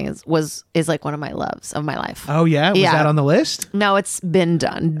paddleboarding is like one of my loves of my life. Oh yeah, was that on the list? No, it's been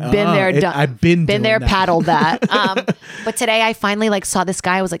done. Been there, done. I've been there, that. paddled that. But today I finally like saw this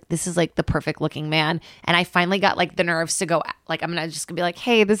guy. I was like, this is like the perfect looking man, and I finally got like the nerves to go. Like I'm just gonna be like,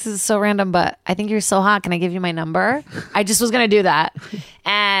 hey, this is so random, but I think you're so hot. Can I give you my number? I just was gonna do that,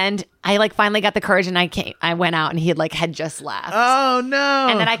 and I like finally got the courage, and I went out, and he had just left. Oh no!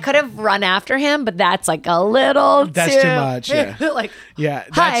 And then I could have run after him, but that's like a little. That's too much. Yeah. Like. Yeah,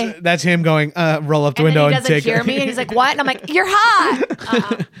 Hi. that's him going, roll up the window and take. He doesn't hear me, and he's like, "What?" And I'm like, "You're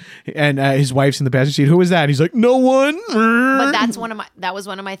hot." And his wife's in the passenger seat. Who was that? He's like, "No one." But that was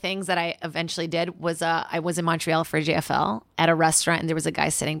one of my things that I eventually did. Was I was in Montreal for JFL at a restaurant, and there was a guy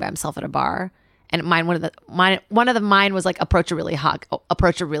sitting by himself at a bar, and mine was like approach a really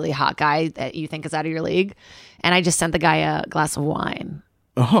hot guy that you think is out of your league, and I just sent the guy a glass of wine.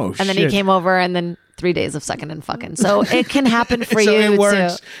 Oh, shit. And then he came over, and then 3 days of sucking and fucking. So it can happen for so you. It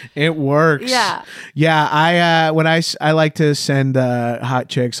works. Too. It works. Yeah. Yeah. When I like to send hot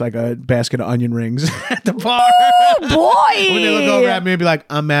chicks like a basket of onion rings at the bar. Oh boy! When they look over at me and be like,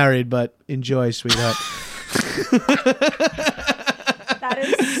 "I'm married, but enjoy, sweetheart." That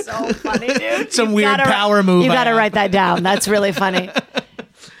is so funny, dude. Some weird power move. You got to write that down. That's really funny.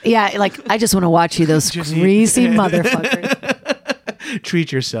 Yeah, like I just want to watch you, those greasy motherfuckers.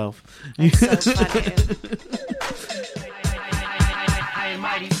 Treat yourself. That's so funny.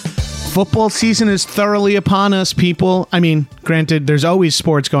 Football season is thoroughly upon us, people. I mean, granted, there's always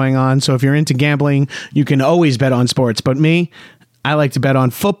sports going on, so if you're into gambling, you can always bet on sports. But me, I like to bet on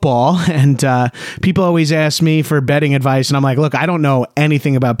football, and people always ask me for betting advice, and I'm like, look, I don't know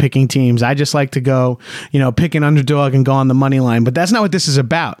anything about picking teams. I just like to go, pick an underdog and go on the money line. But that's not what this is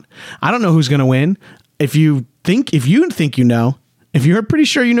about. I don't know who's going to win. If you think you know, if you're pretty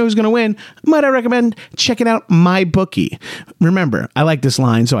sure you know who's going to win, might I recommend checking out MyBookie. Remember, I like this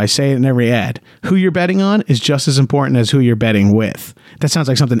line, so I say it in every ad. Who you're betting on is just as important as who you're betting with. That sounds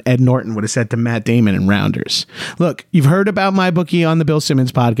like something Ed Norton would have said to Matt Damon in Rounders. Look, you've heard about MyBookie on the Bill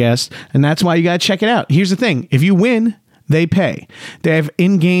Simmons podcast, and that's why you got to check it out. Here's the thing. If you win, they pay. They have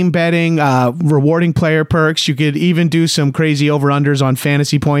in-game betting, rewarding player perks. You could even do some crazy over-unders on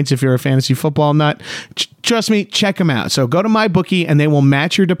fantasy points if you're a fantasy football nut. Trust me, check them out. So go to MyBookie and they will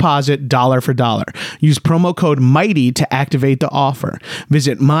match your deposit dollar for dollar. Use promo code MIGHTY to activate the offer.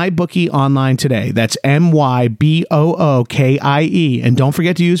 Visit MyBookie online today. That's MyBookie. And don't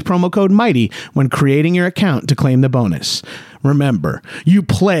forget to use promo code MIGHTY when creating your account to claim the bonus. Remember, you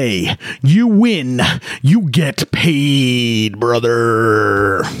play, you win, you get paid,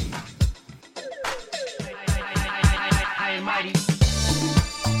 brother.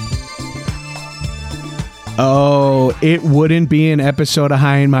 Oh, it wouldn't be an episode of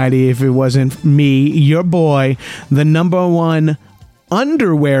High and Mighty if it wasn't me, your boy, the number one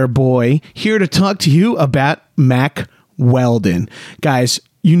underwear boy, here to talk to you about Mack Weldon. Guys,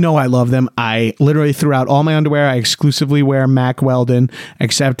 you know I love them. I literally throughout all my underwear, I exclusively wear Mack Weldon,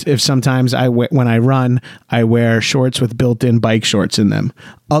 except if sometimes when I run, I wear shorts with built-in bike shorts in them.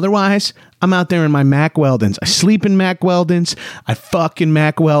 Otherwise, I'm out there in my Mack Weldons. I sleep in Mack Weldons. I fuck in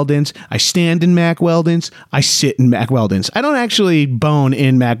Mack Weldons. I stand in Mack Weldons. I sit in Mack Weldons. I don't actually bone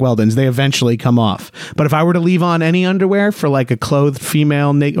in Mack Weldons. They eventually come off. But if I were to leave on any underwear for like a clothed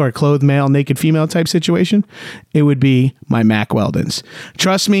female or a clothed male, naked female type situation, it would be my Mack Weldons.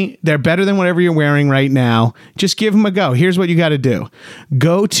 Trust me, they're better than whatever you're wearing right now. Just give them a go. Here's what you got to do.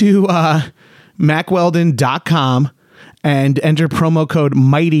 Go to MackWeldon.com and enter promo code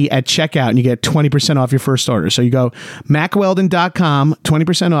MIGHTY at checkout, and you get 20% off your first order. So you go MackWeldon.com,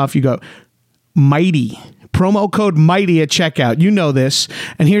 20% off. You go MIGHTY. Promo code MIGHTY at checkout. You know this.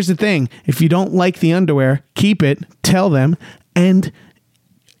 And here's the thing. If you don't like the underwear, keep it, tell them, and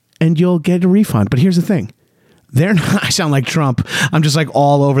you'll get a refund. But here's the thing. They're not, I sound like Trump. I'm just like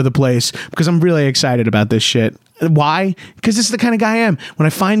all over the place because I'm really excited about this shit. Why? Because this is the kind of guy I am. When I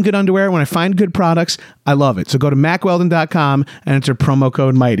find good underwear, when I find good products, I love it. So go to MackWeldon.com and enter promo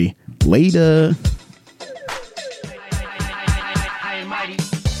code MIGHTY. Later.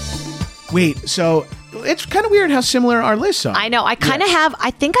 Wait, so it's kind of weird how similar our lists are. I know. I kind of have,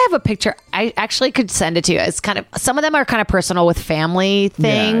 I think I have a picture. I actually could send it to you. It's kind of, some of them are kind of personal with family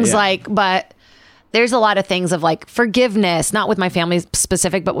things, but there's a lot of things of like forgiveness, not with my family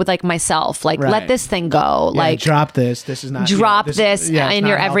specific, but with like myself. Like, let this thing go. Like, drop this. This is not. Drop this in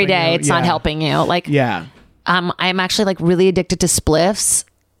your everyday. It's not helping you. Like, I'm actually like really addicted to spliffs,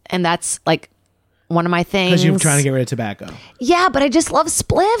 and that's like one of my things. Because you're trying to get rid of tobacco. Yeah, but I just love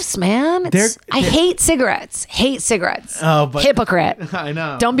spliffs, man. I hate cigarettes. Oh, but hypocrite. I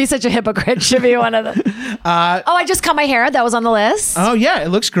know. Don't be such a hypocrite. Should be one of them. I just cut my hair. That was on the list. Oh yeah, it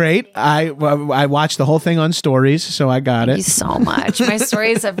looks great. I watched the whole thing on stories, so I got it. Thank you so much. My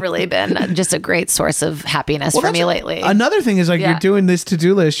stories have really been just a great source of happiness for me lately. Another thing is like you're doing this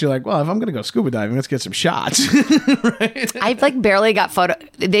to-do list. You're like, well, if I'm gonna go scuba diving, let's get some shots. Right? I've like barely got photo.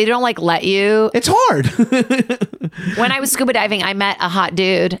 They don't like let you. It's hard. When I was scuba diving, I met a hot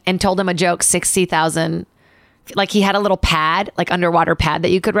dude and told him a joke, 60,000. Like he had a little pad, like underwater pad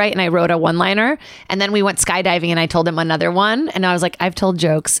that you could write. And I wrote a one-liner. And then we went skydiving and I told him another one. And I was like, I've told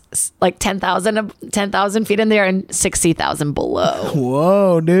jokes like 10,000 feet in there and 60,000 below.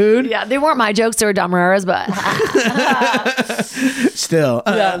 Whoa, dude. Yeah, they weren't my jokes. They were Domera's, but still,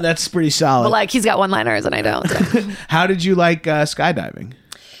 that's pretty solid. But like he's got one-liners and I don't. So. How did you like skydiving?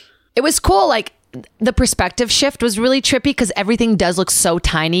 It was cool. Like, the perspective shift was really trippy because everything does look so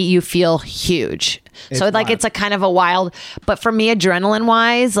tiny. You feel huge. It's a kind of a wild, but for me, adrenaline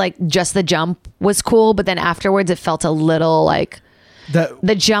wise, like just the jump was cool. But then afterwards it felt a little like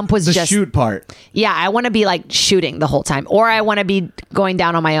the jump was the shoot part. Yeah. I want to be like shooting the whole time, or I want to be going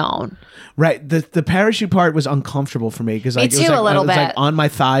down on my own. Right. The parachute part was uncomfortable for me because like, it was a little bit like on my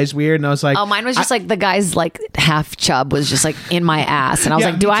thighs weird, and I was like, oh, mine was just like the guy's like half chub was just like in my ass, and I was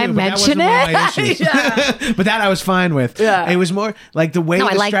like, do I mention it? But that I was fine with. Yeah. It was more like the way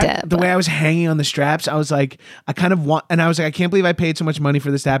way I was hanging on the straps. I was like, I kind of want, and I was like, I can't believe I paid so much money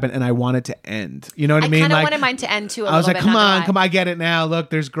for this to happen, and I want it to end. You know what I mean? I kind of like, wanted mine to end too. I was like, come on, I get it now. Look,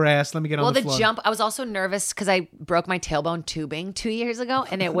 there's grass. Let me get on the floor. Well, the jump. I was also nervous because I broke my tailbone tubing 2 years ago,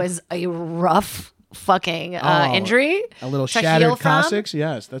 and it was a rough fucking injury. A little shattered coccyx.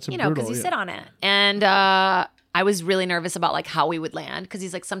 Yes, that's a brutal. Because you sit on it, and I was really nervous about like how we would land because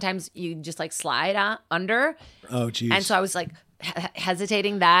he's like sometimes you just like slide under. Oh, geez. And so I was like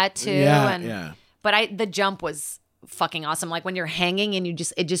hesitating that too. Yeah. But the jump was fucking awesome. Like when you're hanging and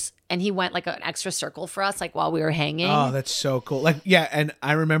and he went like an extra circle for us like while we were hanging. Oh, that's so cool. Like and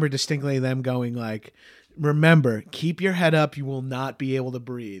I remember distinctly them going like, remember, keep your head up. You will not be able to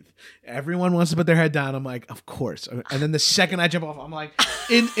breathe. Everyone wants to put their head down. I'm like, of course. And then the second I jump off, I'm like,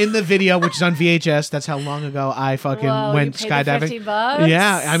 in the video, which is on VHS. That's how long ago I fucking went skydiving. $50?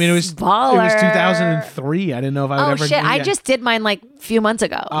 Yeah, I mean it was baller. It was 2003. I didn't know if I would ever. Oh shit! I just did mine like a few months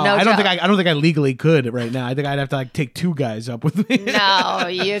ago. Oh, I don't think I legally could right now. I think I'd have to like take 2 guys up with me. No,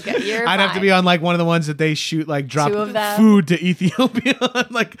 you're I'd have to be on like one of the ones that they shoot like drop food to Ethiopia on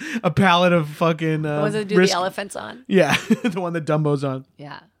like a pallet of fucking. Was it the elephants on? Yeah, the one that Dumbo's on.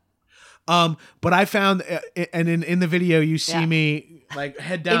 Yeah. But I found, and in the video, you see me like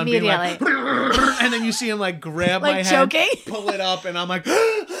head down, being like, and then you see him like grab like my choking? head, pull it up, and I'm like,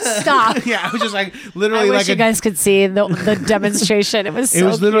 stop. Yeah, I was just like literally. I wish you guys could see the demonstration. It was. It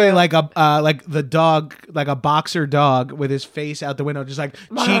was literally cute. like the dog, like a boxer dog with his face out the window, just like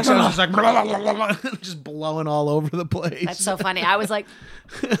cheeks. I was just like, just blowing all over the place. That's so funny. I was like,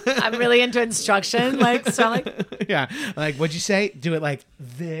 I'm really into instruction, like so. I'm like, yeah, like what'd you say? Do it like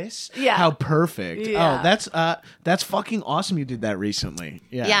this. Yeah. How perfect. Yeah. Oh, that's fucking awesome. You did that recently.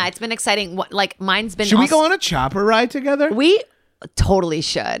 Yeah. Yeah, it's been exciting. Like mine's been. Should we go on a chopper ride together? We totally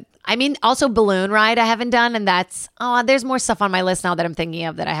should. I mean, also balloon ride I haven't done, and that's there's more stuff on my list now that I'm thinking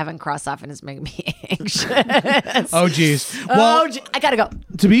of that I haven't crossed off, and it's making me anxious. Oh, geez. Well, I gotta go.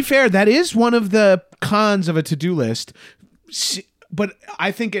 To be fair, that is one of the cons of a to-do list. But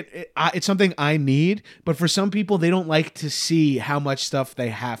I think it's something I need. But for some people, they don't like to see how much stuff they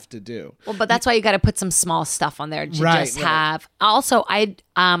have to do. Well, but that's why you got to put some small stuff on there to just have. Also, I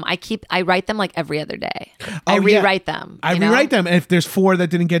write them like every other day. I rewrite them. I rewrite them, and if there's 4 that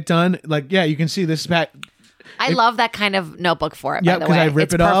didn't get done, you can see this back. I love that kind of notebook for it. By the way, because I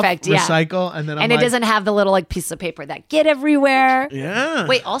rip it off, recycle, and then it doesn't have the little piece of paper that get everywhere. Yeah.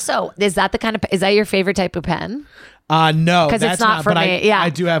 Wait. Also, is that your favorite type of pen? No, because it's not for me. I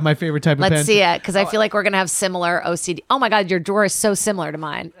do have my favorite type of pen. Let's see it, because I feel like we're gonna have similar OCD. Oh my God, your drawer is so similar to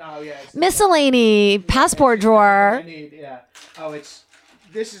mine. Oh yeah. Miscellany passport drawer. Oh,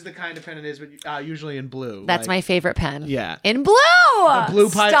 this is the kind of pen it is, but usually in blue. That's my favorite pen. Yeah, in blue. The blue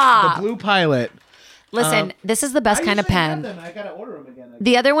Stop. The blue Pilot. Listen, this is the best kind of pen. I gotta order them again.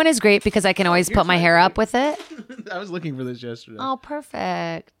 The other one is great because I can always put my hair up with it. I was looking for this yesterday. Oh,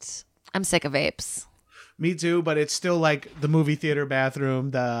 perfect. I'm sick of vapes. Me too, but it's still like the movie theater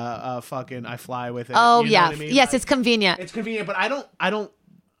bathroom, the fucking I fly with it. Oh, you know yeah. what I mean? Yes, it's convenient. It's convenient, but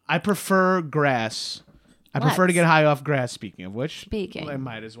I prefer grass. I prefer to get high off grass, speaking of which. I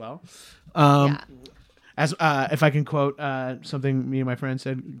might as well. As if I can quote something me and my friend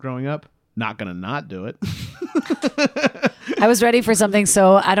said growing up, not gonna not do it. I was ready for something,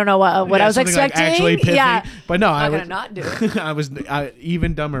 so I don't know what I was expecting. Like actually pithy, but no, I'm gonna not do it. I was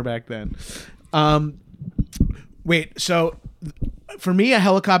even dumber back then. Wait, so for me, a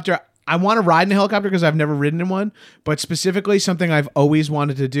helicopter, I want to ride in a helicopter because I've never ridden in one, but specifically something I've always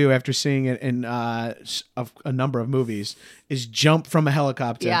wanted to do after seeing it in a number of movies is jump from a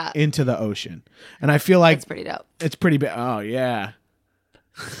helicopter into the ocean. And I feel like it's pretty dope. It's pretty big. Oh, yeah.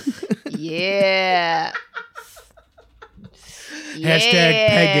 Yeah. Hashtag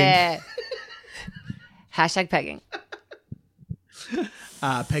pegging. Hashtag pegging.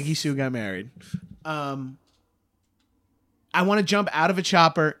 Peggy Sue got married. I want to jump out of a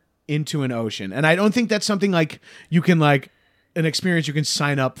chopper into an ocean. And I don't think that's something like you can an experience you can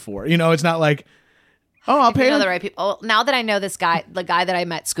sign up for. It's not like, I'll pay. The right people. Now that I know this guy, the guy that I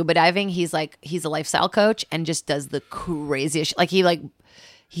met scuba diving, he's a lifestyle coach and just does the craziest shit.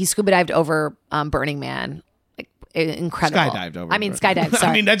 He scuba dived over Burning Man. Incredible. Skydived over. Skydived.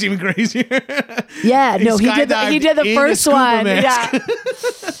 Sorry. I mean, that's even crazier. Yeah, no, he did the first one. Yeah.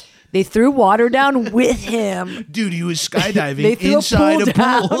 They threw water down with him. Dude, he was skydiving inside a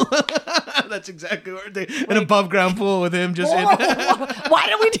pool. That's exactly what they an above ground pool with him just in. Why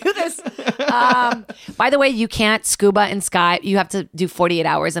do we do this? By the way, you can't scuba and sky. You have to do 48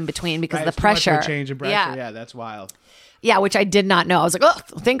 hours in between because of the pressure. Too much change in pressure. Yeah, that's wild. Yeah, which I did not know. I was like, oh,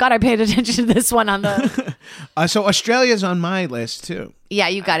 thank God I paid attention to this one on the. So Australia's on my list too. Yeah,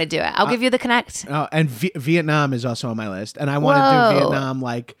 you got to do it. I'll give you the connect. And Vietnam is also on my list, and I want to do Vietnam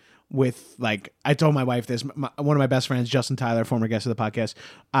with I told my wife this. One of my best friends, Justin Tyler, former guest of the podcast.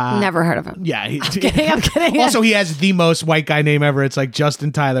 Never heard of him. Yeah, I'm kidding. Also, he has the most white guy name ever. It's like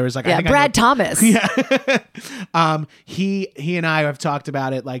Justin Tyler is I think Brad Thomas. Yeah. He and I have talked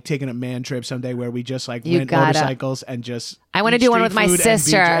about it, taking a man trip someday where we just rent motorcycles and just. I want to do one with my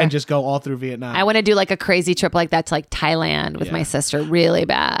sister and just go all through Vietnam. I want to do a crazy trip like that to Thailand with my sister. Really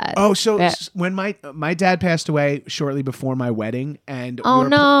bad. Oh, so when my dad passed away shortly before my wedding, and we were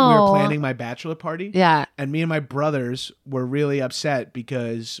planning my bachelor party. Yeah, and me and my brothers were really upset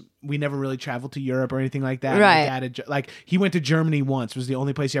because we never really traveled to Europe or anything like that. Right. My dad had, he went to Germany once. It was the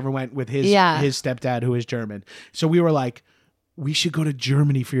only place he ever went with his stepdad, who is German. So we were like, we should go to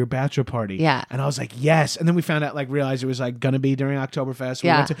Germany for your bachelor party. Yeah. And I was like, yes. And then we found out, realized it was going to be during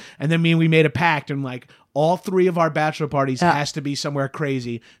Oktoberfest. And then we made a pact and all 3 of our bachelor parties has to be somewhere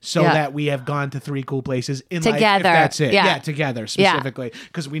crazy so that we have gone to 3 cool places in together. Life, if that's it. Yeah, together specifically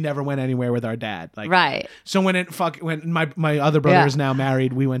because we never went anywhere with our dad. Right. So when my other brother is now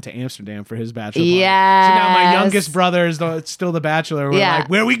married, we went to Amsterdam for his bachelor party. Yes. So now my youngest brother is still the bachelor. We're like,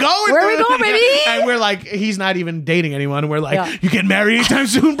 where are we going? Where are we going, baby? And we're like, he's not even dating anyone. We're like, you getting married anytime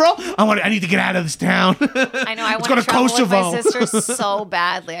soon, bro? I need to get out of this town. I know. I want to travel with my sister so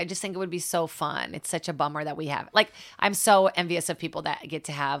badly. I just think it would be so fun. It's such a bummer that we have. I'm so envious of people that get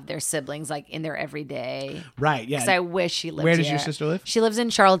to have their siblings in their everyday. Right. Yeah. Because I wish she lived Where does here. your sister live? She lives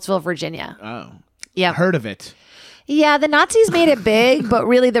in Charlottesville, Virginia. Oh. Yeah. Heard of it. Yeah, the Nazis made it big, but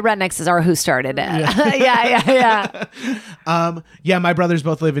really the rednecks are who started it. Yeah, my brothers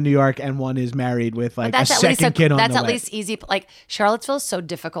both live in New York, and one is married with like a second kid on the way. That's at least easy. Like Charlottesville is so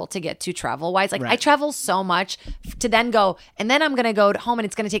difficult to get to travel wise. Like I travel so much to then go, and then I'm gonna go home, and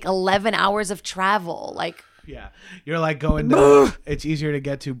it's gonna take 11 hours of travel. Like. Yeah, you're like going to. It's easier to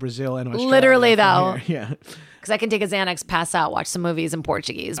get to Brazil and Australia. Literally, though. Yeah. Because I can take a Xanax, pass out, watch some movies in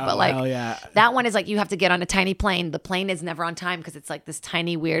Portuguese. But like that one is like you have to get on a tiny plane. The plane is never on time because it's like this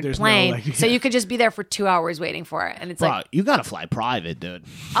tiny weird plane. So you could just be there for 2 hours waiting for it. And it's like, you got to fly private, dude.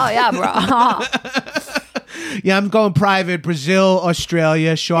 Oh, yeah, bro. Yeah, I'm going private. Brazil,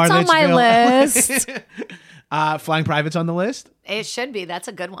 Australia, Charlottesville. It's on my list. Flying private's on the list? It should be. That's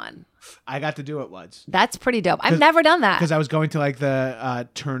a good one. I got to do it once. That's pretty dope. I've never done that. Because I was going to like the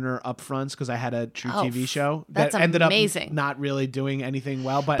Turner upfronts because I had a true TV show that ended up not really doing anything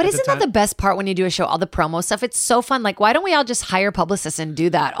well. But isn't that the best part when you do a show, all the promo stuff? It's so fun. Like, why don't we all just hire publicists and do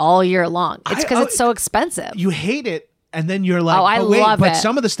that all year long? It's because it's so expensive. You hate it. And then you're like, I love it. But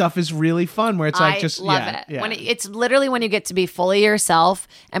some of the stuff is really fun where it's like just, love it. Yeah. It's literally when you get to be fully yourself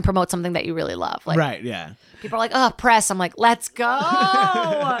and promote something that you really love. Like, right, yeah. People are like, oh, press. I'm like, let's go.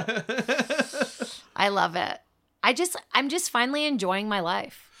 I love it. I'm just finally enjoying my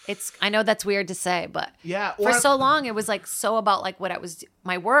life. I know that's weird to say, but for so long it was like so about like what I was,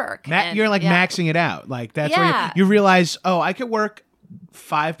 my work. You're like maxing it out. Like that's where you realize, I could work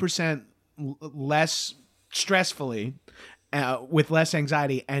 5% less stressfully with less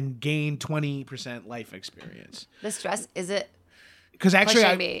anxiety and gain 20% life experience. The stress, is it? Because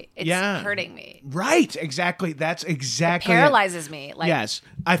actually, it's hurting me. Right, exactly. That's exactly it paralyzes me. Like, yes,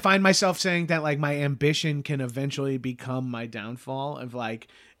 I find myself saying that like my ambition can eventually become my downfall. Of like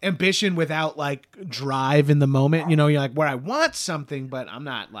ambition without like drive in the moment. You know, you're like where I want something, but I'm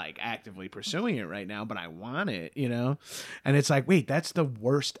not like actively pursuing it right now. But I want it. You know, and it's like, wait, that's the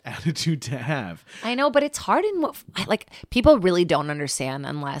worst attitude to have. I know, but it's hard in what like people really don't understand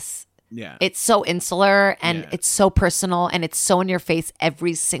unless. Yeah. It's so insular and it's so personal and it's so in your face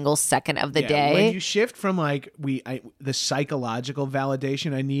every single second of the day. When you shift from like the psychological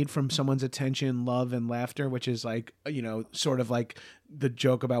validation I need from someone's attention, love, and laughter, which is like, sort of like the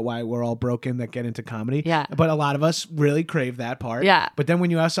joke about why we're all broken that get into comedy. Yeah. But a lot of us really crave that part. Yeah. But then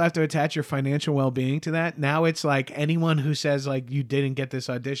when you also have to attach your financial well-being to that, now it's like anyone who says like you didn't get this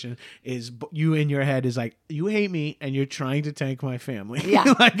audition is you in your head is like, you hate me and you're trying to tank my family.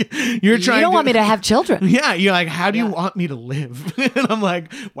 Yeah. Like you don't want me to have children. Yeah. You're like, how do you want me to live? And I'm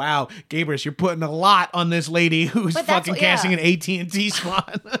like, wow, Gabrus, you're putting a lot on this lady who's fucking casting an AT&T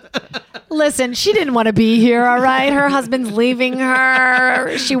spot. Listen, she didn't want to be here, all right? Her husband's leaving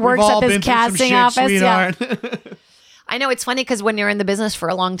her. She works at this casting office. Sweetheart. Yeah. I know it's funny because when you're in the business for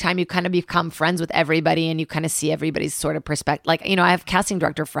a long time, you kind of become friends with everybody and you kind of see everybody's sort of perspective. Like, I have casting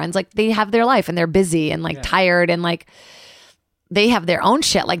director friends, like they have their life and they're busy and like tired and like they have their own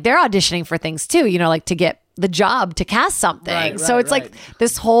shit. Like they're auditioning for things too, like to get the job to cast something. So it's like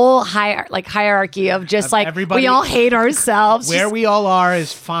this whole hierarchy of just like we all hate ourselves. Where we all are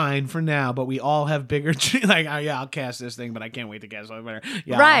is fine for now, but we all have bigger like, I'll cast this thing, but I can't wait to cast something better.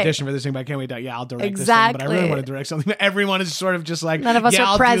 Yeah, I'll audition for this thing, but I can't wait to I'll direct this thing, but I really want to direct something. Everyone is sort of just like, none of us are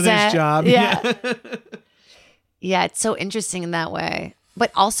I'll present. do this job. Yeah. Yeah, it's so interesting in that way. But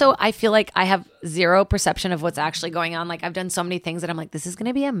also, I feel like I have zero perception of what's actually going on. Like, I've done so many things that I'm like, this is going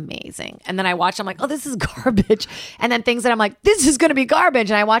to be amazing. And then I watch, I'm like, oh, this is garbage. And then things that I'm like, this is going to be garbage.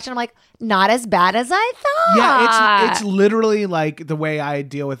 And I watch and I'm like, not as bad as I thought. Yeah, it's literally like the way I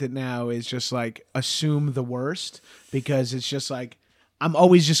deal with it now is just like assume the worst because it's just like, I'm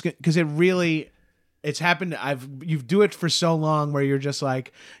always just, because it's happened. You do it for so long where you're just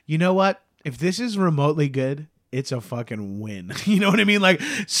like, you know what? If this is remotely good, it's a fucking win. You know what I mean? Like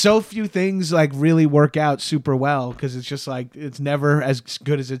so few things like really work out super well because it's just like it's never as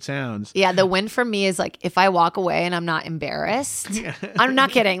good as it sounds. Yeah, the win for me is like if I walk away and I'm not embarrassed. I'm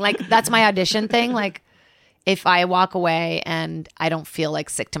not kidding. Like that's my audition thing. Like if I walk away and I don't feel like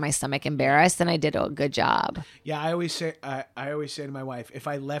sick to my stomach embarrassed, then I did a good job. Yeah, I always say to my wife, if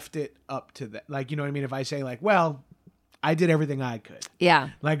I left it up to that, like, you know what I mean? If I say like, well, I did everything I could. Yeah.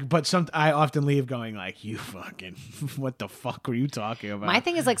 Like, but I often leave going like, you fucking, what the fuck were you talking about? My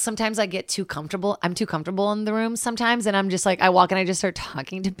thing is like, sometimes I get too comfortable. I'm too comfortable in the room sometimes. And I'm just like, I walk and I just start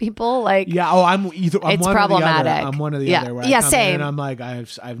talking to people. Like, yeah. I'm it's one problematic. Or the other. I'm one or the other. Where yeah. Same. And I'm like, I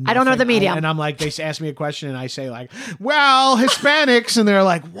don't know the medium. And I'm like, they ask me a question and I say like, well, Hispanics. And they're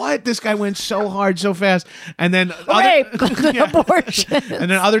like, what? This guy went so hard, so fast. And then rape, abortion. And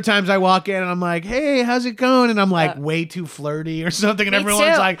then other times I walk in and I'm like, hey, how's it going? And I'm like, way too flirty or something, and Me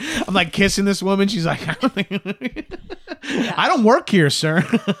everyone's too. like, I'm like kissing this woman. She's like, I don't work here, sir.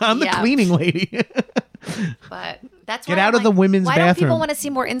 I'm the cleaning lady. But that's Get out of the women's why bathroom. Don't people want to see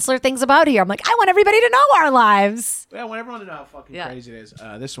more insular things about here? I'm like, I want everybody to know our lives. Yeah, I want everyone to know how fucking crazy it is.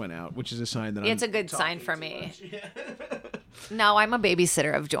 This went out, which is a sign that it's a good sign for me. No, I'm a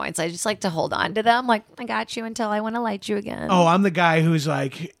babysitter of joints. I just like to hold on to them. Like, I got you until I want to light you again. Oh, I'm the guy who's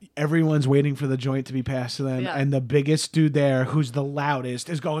like, everyone's waiting for the joint to be passed to them, and the biggest dude there, who's the loudest,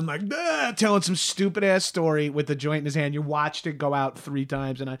 is going like, telling some stupid ass story with the joint in his hand. You watched it go out 3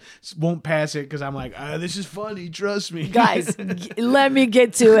 times, and I won't pass it because I'm like, this is funny, trust me. Guys, let me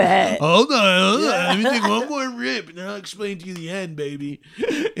get to it. Hold on. Let me take one more rip, and then I'll explain to you the end, baby.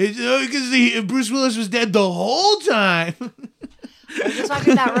 It's because Bruce Willis was dead the whole time. I was just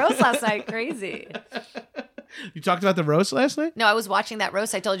watching that roast last night. Crazy. You talked about the roast last night? No, I was watching that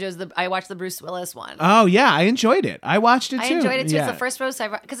roast. I told you I watched the Bruce Willis one. Oh, yeah. I enjoyed it. I watched it, too. I enjoyed it, too. It's the first roast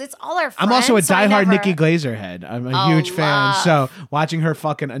because it's all our friends. I'm also a diehard Nikki Glaser head. I'm a huge fan. So watching her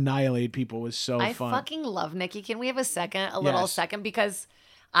fucking annihilate people was so fun. I fucking love Nikki. Can we have a little second? Because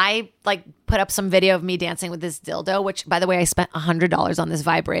I put up some video of me dancing with this dildo, which, by the way, I spent $100 on this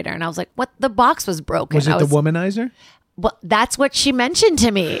vibrator. And I was like, what? The box was broken. Was it the womanizer? Well, that's what she mentioned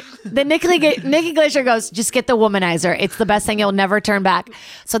to me. The Nikki Glaser goes, just get the womanizer. It's the best thing. You'll never turn back.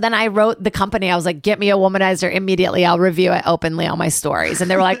 So then I wrote the company. I was like, get me a womanizer immediately. I'll review it openly on my stories.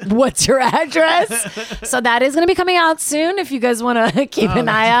 And they were like, what's your address? So that is going to be coming out soon if you guys want to keep an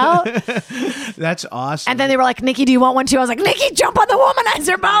eye out. That's awesome. And then they were like, Nikki, do you want one too? I was like, Nikki, jump on the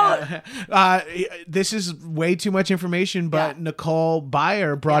womanizer boat. This is way too much information, but Nicole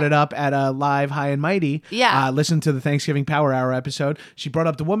Byer brought it up at a live High and Mighty. Yeah. Listen to the Thanksgiving Power Hour episode. She brought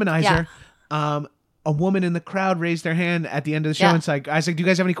up the womanizer. Yeah. A woman in the crowd raised their hand at the end of the show. And it's like, I was like, do you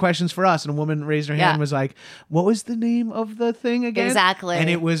guys have any questions for us? And a woman raised her hand and was like, what was the name of the thing again? Exactly. And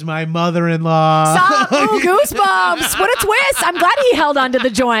it was my mother-in-law. Stop. Ooh, goosebumps. What a twist. I'm glad he held on to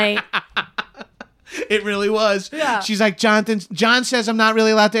the joint. It really was. Yeah. She's like, John says I'm not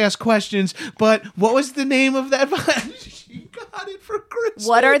really allowed to ask questions, but what was the name of that? She got it for Christmas.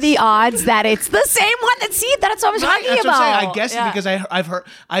 What are the odds that it's the same one that's what I was talking that's about? What I'm saying. I guess because I've heard,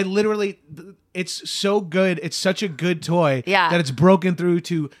 I literally, it's so good. It's such a good toy that it's broken through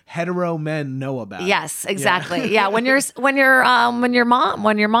to hetero men know about. Yes, exactly. Yeah, when your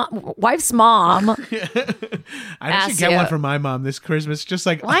wife's mom. I should get one for my mom this Christmas. Just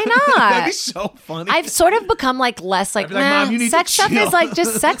like, why not? That'd be so funny. I've sort of become less like, Mom, you need sex stuff is like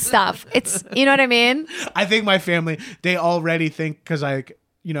just sex stuff. It's, you know what I mean? I think my family, they already think, because I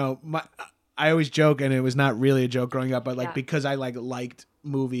always joke, and it was not really a joke growing up, but because I liked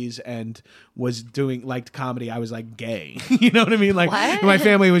movies and liked comedy, I was like gay. You know what I mean? Like what? My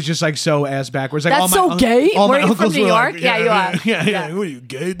family was just like so ass backwards. Like, that's so gay. All Were my you from New York? Like, yeah, you are. Yeah. What are you,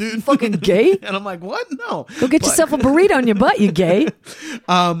 gay, dude? You fucking gay? And I'm like, what? No. Go get yourself a burrito on your butt, you gay.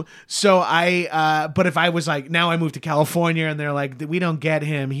 So but if I was like, now I moved to California, and they're like, we don't get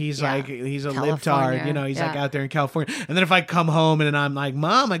him. He's like, he's a libtard. You know, he's like out there in California. And then if I come home and I'm like,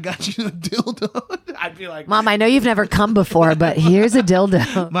 Mom, I got you a dildo. I'd be like, Mom, I know you've never come before, but here's a dildo.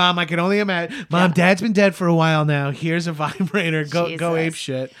 Mom, I can only imagine. Mom, Dad's been dead for a while now. Here's a vibrator. Go ape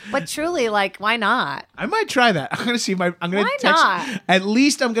shit. But truly, why not? I might try that. I'm gonna see Why text. not? At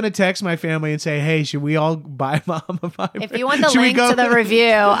least I'm gonna text my family and say, hey, should we all buy Mom a vibrator? If you want the link to the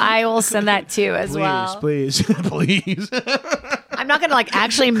review, I will send that too as well. Please. I'm not gonna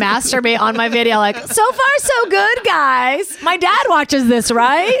actually masturbate on my video. So far so good, guys. My dad watches this,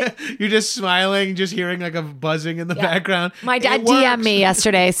 right? You're just smiling, just hearing a buzzing in the background. My dad DM'd me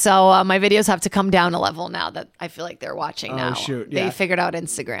yesterday, so my videos have to come down a level now that I feel like they're watching now. Shoot. They figured out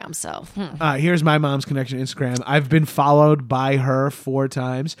Instagram, so. Here's my mom's connection to Instagram. I've been followed by her 4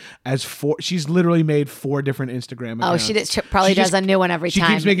 times. She's literally made 4 different Instagram accounts. She probably does a new one every time.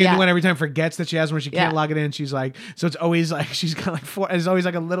 She keeps making a new one every time, forgets that she has one, she can't log it in. She's like, so it's always like, she's got 4, there's always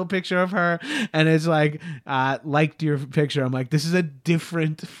a little picture of her, and it's like, liked your picture. I'm like, this is a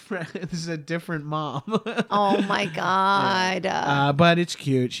different mom. Oh my God. But it's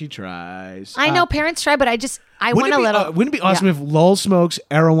cute. She tries. I know parents try, but I want a little. Wouldn't it be awesome if Lowell Smokes,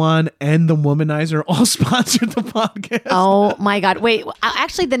 Erewhon, and the Womanizer all sponsored the podcast? Oh my God. Wait,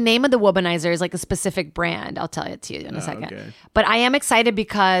 actually the name of the Womanizer is a specific brand. I'll tell it to you in a second. Okay. But I am excited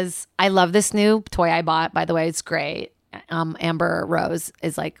because I love this new toy I bought. By the way, it's great. Amber Rose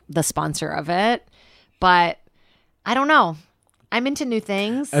is the sponsor of it. But I don't know. I'm into new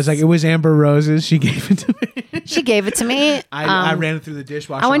things. I was like, it was Amber Rose's. She gave it to me. She gave it to me. I ran it through the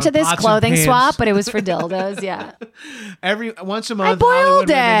dishwasher. I went to this clothing swap, but it was for dildos. Yeah. Once a month, I boiled Hollywood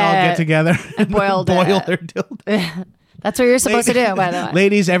women all get together and boiled boil their dildos. That's what you're supposed to do, by the way.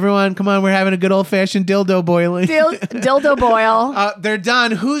 Ladies, everyone, come on. We're having a good old-fashioned dildo boiling. Dildo boil. They're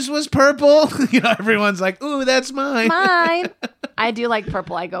done. Whose was purple? Everyone's like, ooh, that's mine. Mine. I do like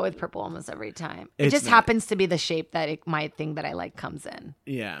purple. I go with purple almost every time. It just happens to be the shape that my thing that I like comes in.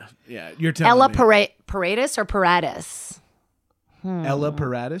 Yeah. You're telling Ella me. Paredes or Paradis? Ella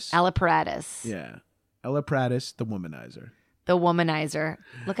Paradis? Ella Paradis. Yeah. Ella Paradis, the womanizer. The womanizer.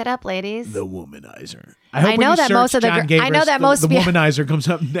 Look it up, ladies. The womanizer. I know that most of the womanizer comes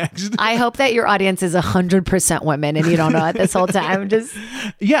up next. I hope that your audience is 100% women and you don't know it this whole time.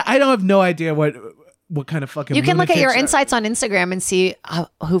 Yeah, I don't have no idea what kind of fucking. You can look at your insights on Instagram and see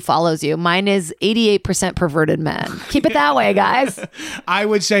who follows you. Mine is 88% perverted men. Keep it that way, guys. I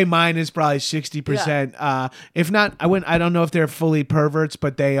would say mine is probably 60%. Yeah. If not, I don't know if they're fully perverts,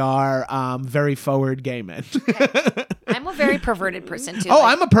 but they are very forward gay men. Okay. I'm a very perverted person too. Oh,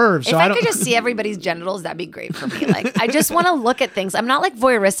 I'm a perv. So if I could just see everybody's genitals, that'd be great for me. Like, I just want to look at things. I'm not like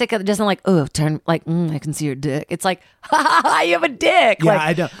voyeuristic. I'm just like, oh, turn like, I can see your dick. It's like, you have a dick. Yeah, like,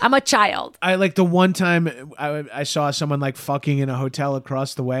 I don't. I'm a child. I like the one time I saw someone like fucking in a hotel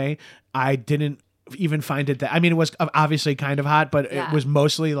across the way. I didn't even find it that. I mean, it was obviously kind of hot, but it was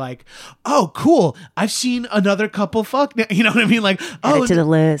mostly like, oh, cool. I've seen another couple fuck. You know what I mean? Like, add it to the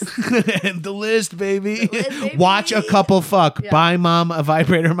list. The list, baby. Watch a couple fuck. Yeah. Buy mom a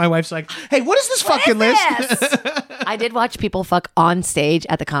vibrator. My wife's like, hey, what is this fucking list? I did watch people fuck on stage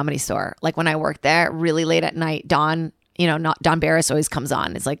at the Comedy Store. Like when I worked there, really late at night. Don Barris always comes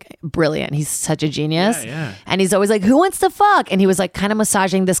on. It's like brilliant. He's such a genius. Yeah. And he's always like, who wants to fuck? And he was like kind of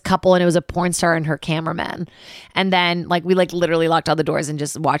massaging this couple, and it was a porn star and her cameraman. And then like we like literally locked all the doors and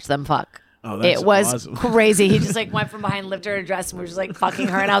just watched them fuck. Oh, that's it was awesome. Crazy. He just like went from behind, lifted her dress, and we were just like fucking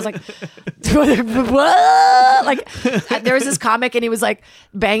her. And I was like, what? Like there was this comic, and he was like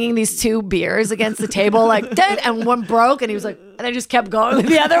banging these two beers against the table, like dead, and one broke, and he was like, and I just kept going with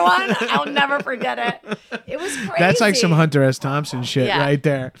the other one. I'll never forget it. It was crazy. That's like some Hunter S. Thompson shit right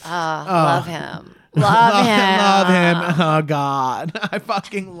there. Love him. Love him. Oh God, I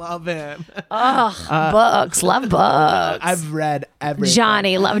fucking love him. Books. Love books. I've read everything.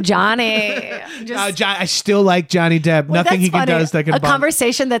 Johnny. Love Johnny. I still like Johnny Depp. Nothing he can do that can. A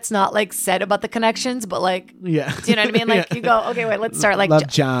conversation that's not like said about the connections, but like, yeah. Do you know what I mean? Like you go, okay, wait, let's start. Like love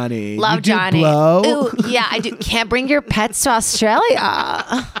Johnny. Love you Johnny. Blow? Ooh, yeah, I do. Can't bring your pets to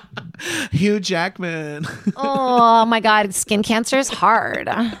Australia. Hugh Jackman. Oh my God, skin cancer is hard.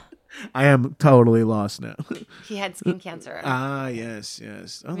 I am totally lost now. He had skin cancer. Yes.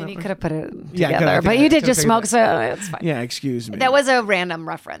 Oh, I mean, you could have put it together, but you did just smoke, so it's fine. Yeah, excuse me. That was a random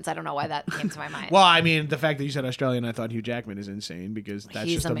reference. I don't know why that came to my mind. Well, I mean, the fact that you said Australian, I thought Hugh Jackman is insane because that's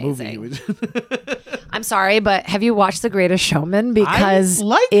He's just amazing. a movie. I'm sorry, but have you watched The Greatest Showman? Because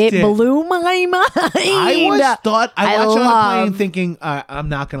it blew my mind. I watched it on a plane thinking, I'm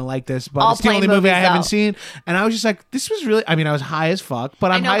not going to like this, but it's the only movie I haven't seen. And I was just like, this was really, I mean, I was high as fuck,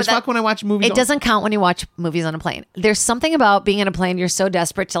 but I'm high as fuck when I watch movies. It doesn't count when you watch movies on a plane. There's something about being in a plane. You're so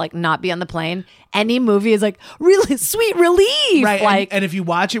desperate to like not be on the plane. Any movie is like really sweet relief. Right. Like, and if you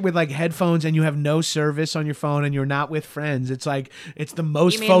watch it with like headphones and you have no service on your phone and you're not with friends, it's like, it's the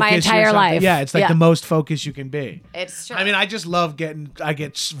most focus. My entire life. Yeah. It's like the most focus you can be. It's true. I mean, I just love I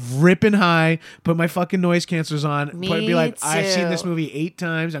get ripping high, put my fucking noise cancelers on, be like, too. I've seen this movie 8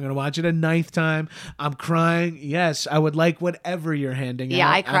 times. I'm going to watch it a 9th time. I'm crying. Yes. I would like whatever you're handing out. Yeah.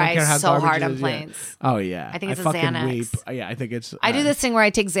 I cry so hard on planes. Oh yeah. I think it's a fucking Xanax. Weep. Yeah. I think it's. I do this thing where I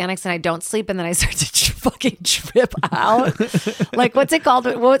take Xanax and I don't sleep and then I start to fucking trip out. Like, what's it called?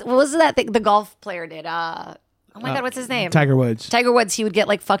 What was that thing the golf player did? Oh my God, what's his name? Tiger Woods. Tiger Woods, he would get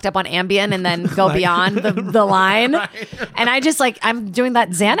like fucked up on Ambien and then go beyond the line. Right. And I just like, I'm doing that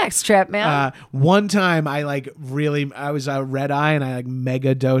Xanax trip, man. One time I was a red eye and I like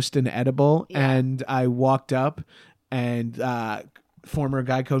mega dosed an edible and I walked up and former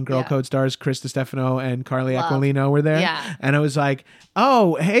Guy Code Girl Code stars Chris DiStefano and Carly Aquilino were there. Yeah. And I was like,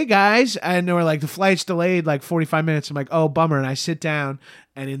 oh, hey guys. And they were like, the flight's delayed like 45 minutes. I'm like, oh, bummer. And I sit down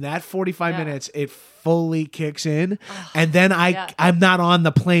and in that 45 minutes, it fully kicks in. And then I'm not on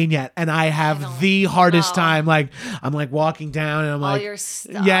the plane yet. And I have the hardest time. Like I'm like walking down and I'm like, your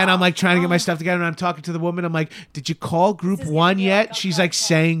stuff. Yeah. And I'm like trying to get my stuff together and I'm talking to the woman. I'm like, did you call group 1 yet? She's like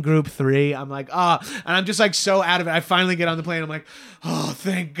saying group 3. I'm like, and I'm just like so out of it. I finally get on the plane. I'm like, oh,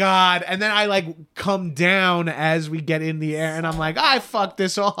 thank God. And then I like come down as we get in the air and I'm like, I fucked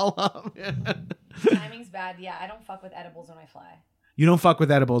this all up. Timing's bad. Yeah. I don't fuck with edibles when I fly. You don't fuck with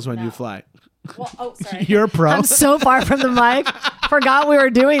edibles when you fly. Well, sorry. You're a pro. I'm so far from the mic. forgot we were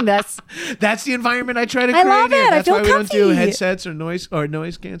doing this. That's the environment I try to create. I love it. That's I feel why comfy. We don't do headsets or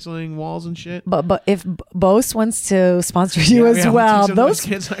noise canceling walls and shit. But if Bose wants to sponsor you as well, those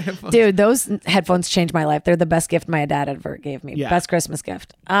headphones changed my life. They're the best gift my dad ever gave me. Best Christmas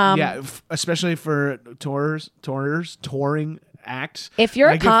gift. Especially for touring acts. If you're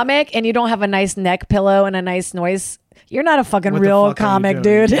a comic and you don't have a nice neck pillow and a nice noise, you're not a fucking real comic,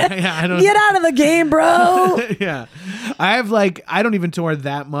 dude. I don't Get out of the game, bro. Yeah. I don't even tour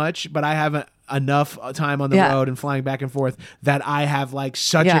that much, but I have enough time on the road and flying back and forth that I have like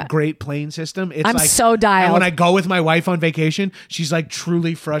such a great plane system. It's I'm like, so dialed. And when I go with my wife on vacation, she's like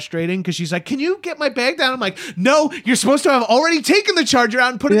truly frustrating because she's like, can you get my bag down? I'm like, no, you're supposed to have already taken the charger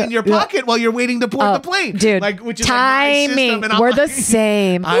out and put it in your pocket while you're waiting to board the plane. Dude, like, which is timing. Like We're the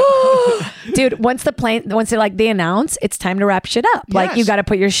same. Dude, once they announce it's time to wrap shit up. Like you got to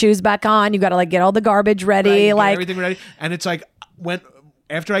put your shoes back on. You got to like get all the garbage ready. Like everything ready. And it's like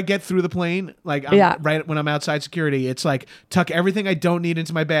after I get through the plane, like right when I'm outside security, it's like tuck everything I don't need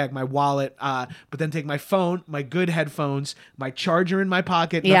into my bag, my wallet, but then take my phone, my good headphones, my charger in my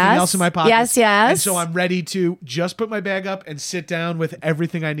pocket, nothing else in my pocket. Yes. And so I'm ready to just put my bag up and sit down with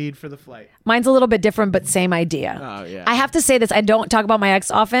everything I need for the flight. Mine's a little bit different, but same idea. Oh, yeah. I have to say this. I don't talk about my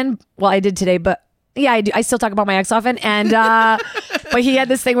ex often. Well, I did today, but yeah, I do. I still talk about my ex often. And, but he had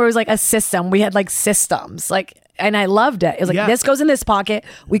this thing where it was like a system. We had like systems, and I loved it. It was like, this goes in this pocket.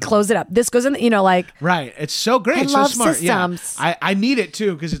 We close it up. This goes in, Right. It's so great. I it's love so smart. systems. Yeah. I need it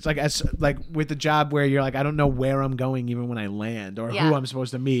too. Cause it's like with the job where you're like, I don't know where I'm going even when I land or who I'm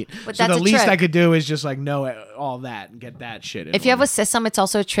supposed to meet. But so that's the least trick. I could do is just like know all that and get that shit. If you have a system, it's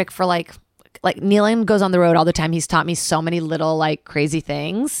also a trick for like Neelan goes on the road all the time. He's taught me so many little like crazy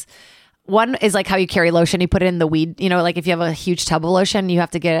things. One is like how you carry lotion. You put it in the weed, like if you have a huge tub of lotion, you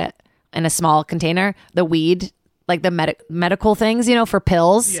have to get it in a small container. The weed, like the medical things, for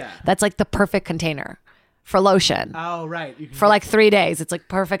pills. Yeah. That's like the perfect container for lotion. Oh, right. For like 3 days. It's like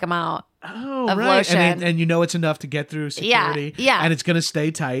perfect amount of lotion. And it's enough to get through security. Yeah. And it's going to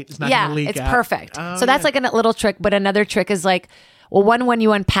stay tight. It's not going to leak out. It's perfect. So that's like a little trick. But another trick is like, well, when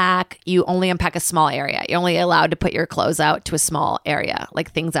you unpack, you only unpack a small area. You're only allowed to put your clothes out to a small area,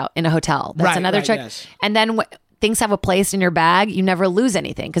 like things out in a hotel. That's another trick. Yes. And then things have a place in your bag, you never lose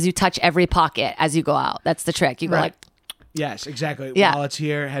anything because you touch every pocket as you go out. That's the trick. You go like... Yes, exactly. Yeah. Wallets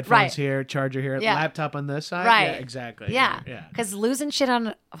here, headphones here, charger here, laptop on this side. Right. Yeah, exactly. Yeah. Because losing shit on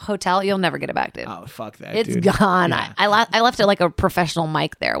a hotel, you'll never get it back, dude. Oh, fuck that, It's dude. gone. Yeah. I left it like a professional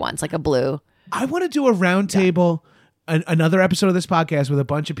mic there once, like a blue. I want to do a round table, another episode of this podcast with a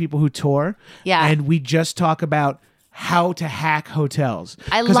bunch of people who tour. Yeah. And we just talk about how to hack hotels.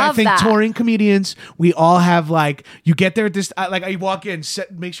 I love that. Because I think touring comedians, we all have like, you get there at this, like you walk in,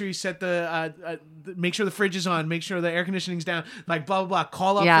 make sure you set make sure the fridge is on, make sure the air conditioning's down, like blah, blah, blah.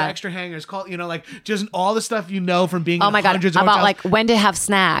 Call up for extra hangers, like just all the stuff from being in hundreds of hotels. About like when to have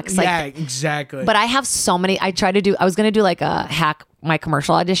snacks. Yeah, exactly. But I have so many, I was going to do like a hack my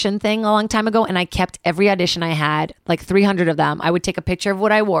commercial audition thing a long time ago, and I kept every audition I had, like 300 of them. I would take a picture of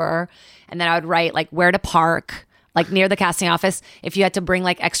what I wore, and then I would write like where to park, like near the casting office, if you had to bring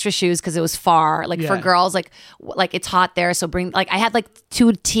like extra shoes because it was far, like for girls, like it's hot there, so bring, like I had like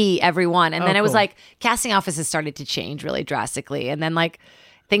 2 tea every one, and then it was like casting offices started to change really drastically, and then like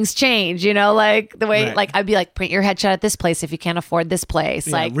things change, like the way, like I'd be like, print your headshot at this place if you can't afford this place,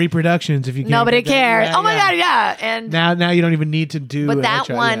 like reproductions if you can't. Nobody cares. Oh my god, yeah. And now you don't even need to do. But that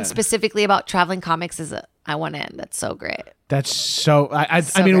one specifically about traveling comics I went in. That's so great. That's so. I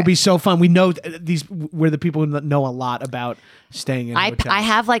mean, it would be so fun. We know we're the people who know a lot about staying in hotels. I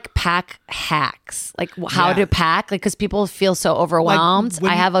have like pack hacks, like how to pack, like because people feel so overwhelmed.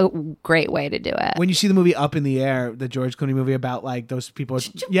 I have a great way to do it. When you see the movie Up in the Air, the George Clooney movie about like those people,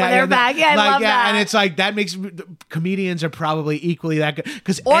 they're back. I love that. And it's like that makes comedians are probably equally that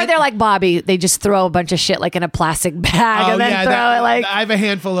good they're like Bobby. They just throw a bunch of shit like in a plastic bag and then throw it like. I have a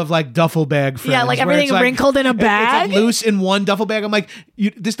handful of like duffel bag friends. Yeah, like everything wrinkled in a bag, it's like loose in one duffel bag. I'm like,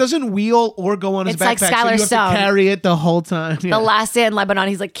 this doesn't wheel or go on his backpack. It's like Skylar so you have Stone. To carry it the whole time. The last day in Lebanon,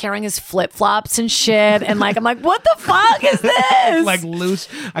 he's like carrying his flip flops and shit, and like I'm like, what the fuck is this? Like loose.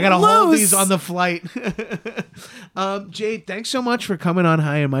 I gotta hold these on the flight. Jade, thanks so much for coming on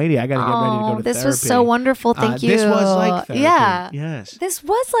High and Mighty. I gotta get ready to go to this therapy. Was so wonderful. Thank you. This was like therapy. Yeah. Yes. This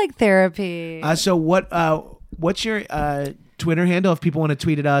was like therapy. So what's your Twitter handle if people want to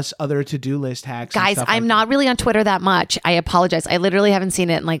tweet at us other to-do list hacks? Guys, I'm not really on Twitter that much. I apologize. I literally haven't seen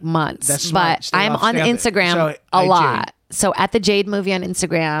it in like months. That's but I'm on Instagram a lot. So at the Jade Movie on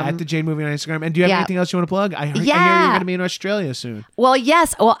Instagram. At the Jade Movie on Instagram. And do you have anything else you want to plug? I hear you're going to be in Australia soon. Well,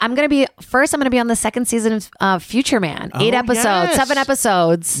 yes. Well, I'm going to be on the second season of Future Man. 8 episodes, 7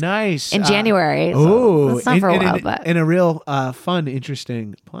 episodes. Nice. In January. Oh, it's not for a while, but. In a real fun,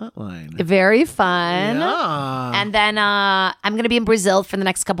 interesting plot line. Very fun. Yeah. And then I'm going to be in Brazil for the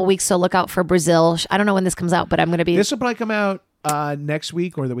next couple weeks. So look out for Brazil. I don't know when this comes out, but I'm going to be. This will probably come out next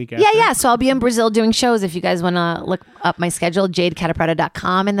week or the week after. Yeah. So I'll be in Brazil doing shows. If you guys want to look up my schedule,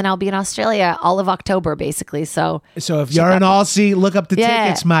 jadecattapreta.com, and then I'll be in Australia all of October, basically. So if you're in Aussie, look up the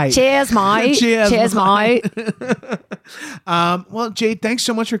tickets, mate. Cheers, mate. Cheers, mate. Well, Jade, thanks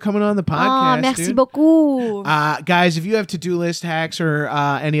so much for coming on the podcast. Merci beaucoup. Guys, if you have to-do list hacks or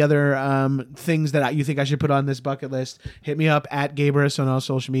any other things that you think I should put on this bucket list, hit me up at Gabrus on all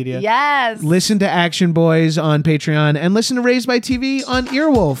social media. Yes. Listen to Action Boys on Patreon and listen to Raised by TV on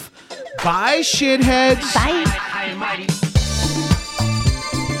Earwolf. Bye, shitheads. Bye.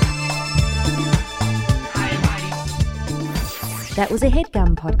 That was a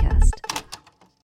HeadGum podcast.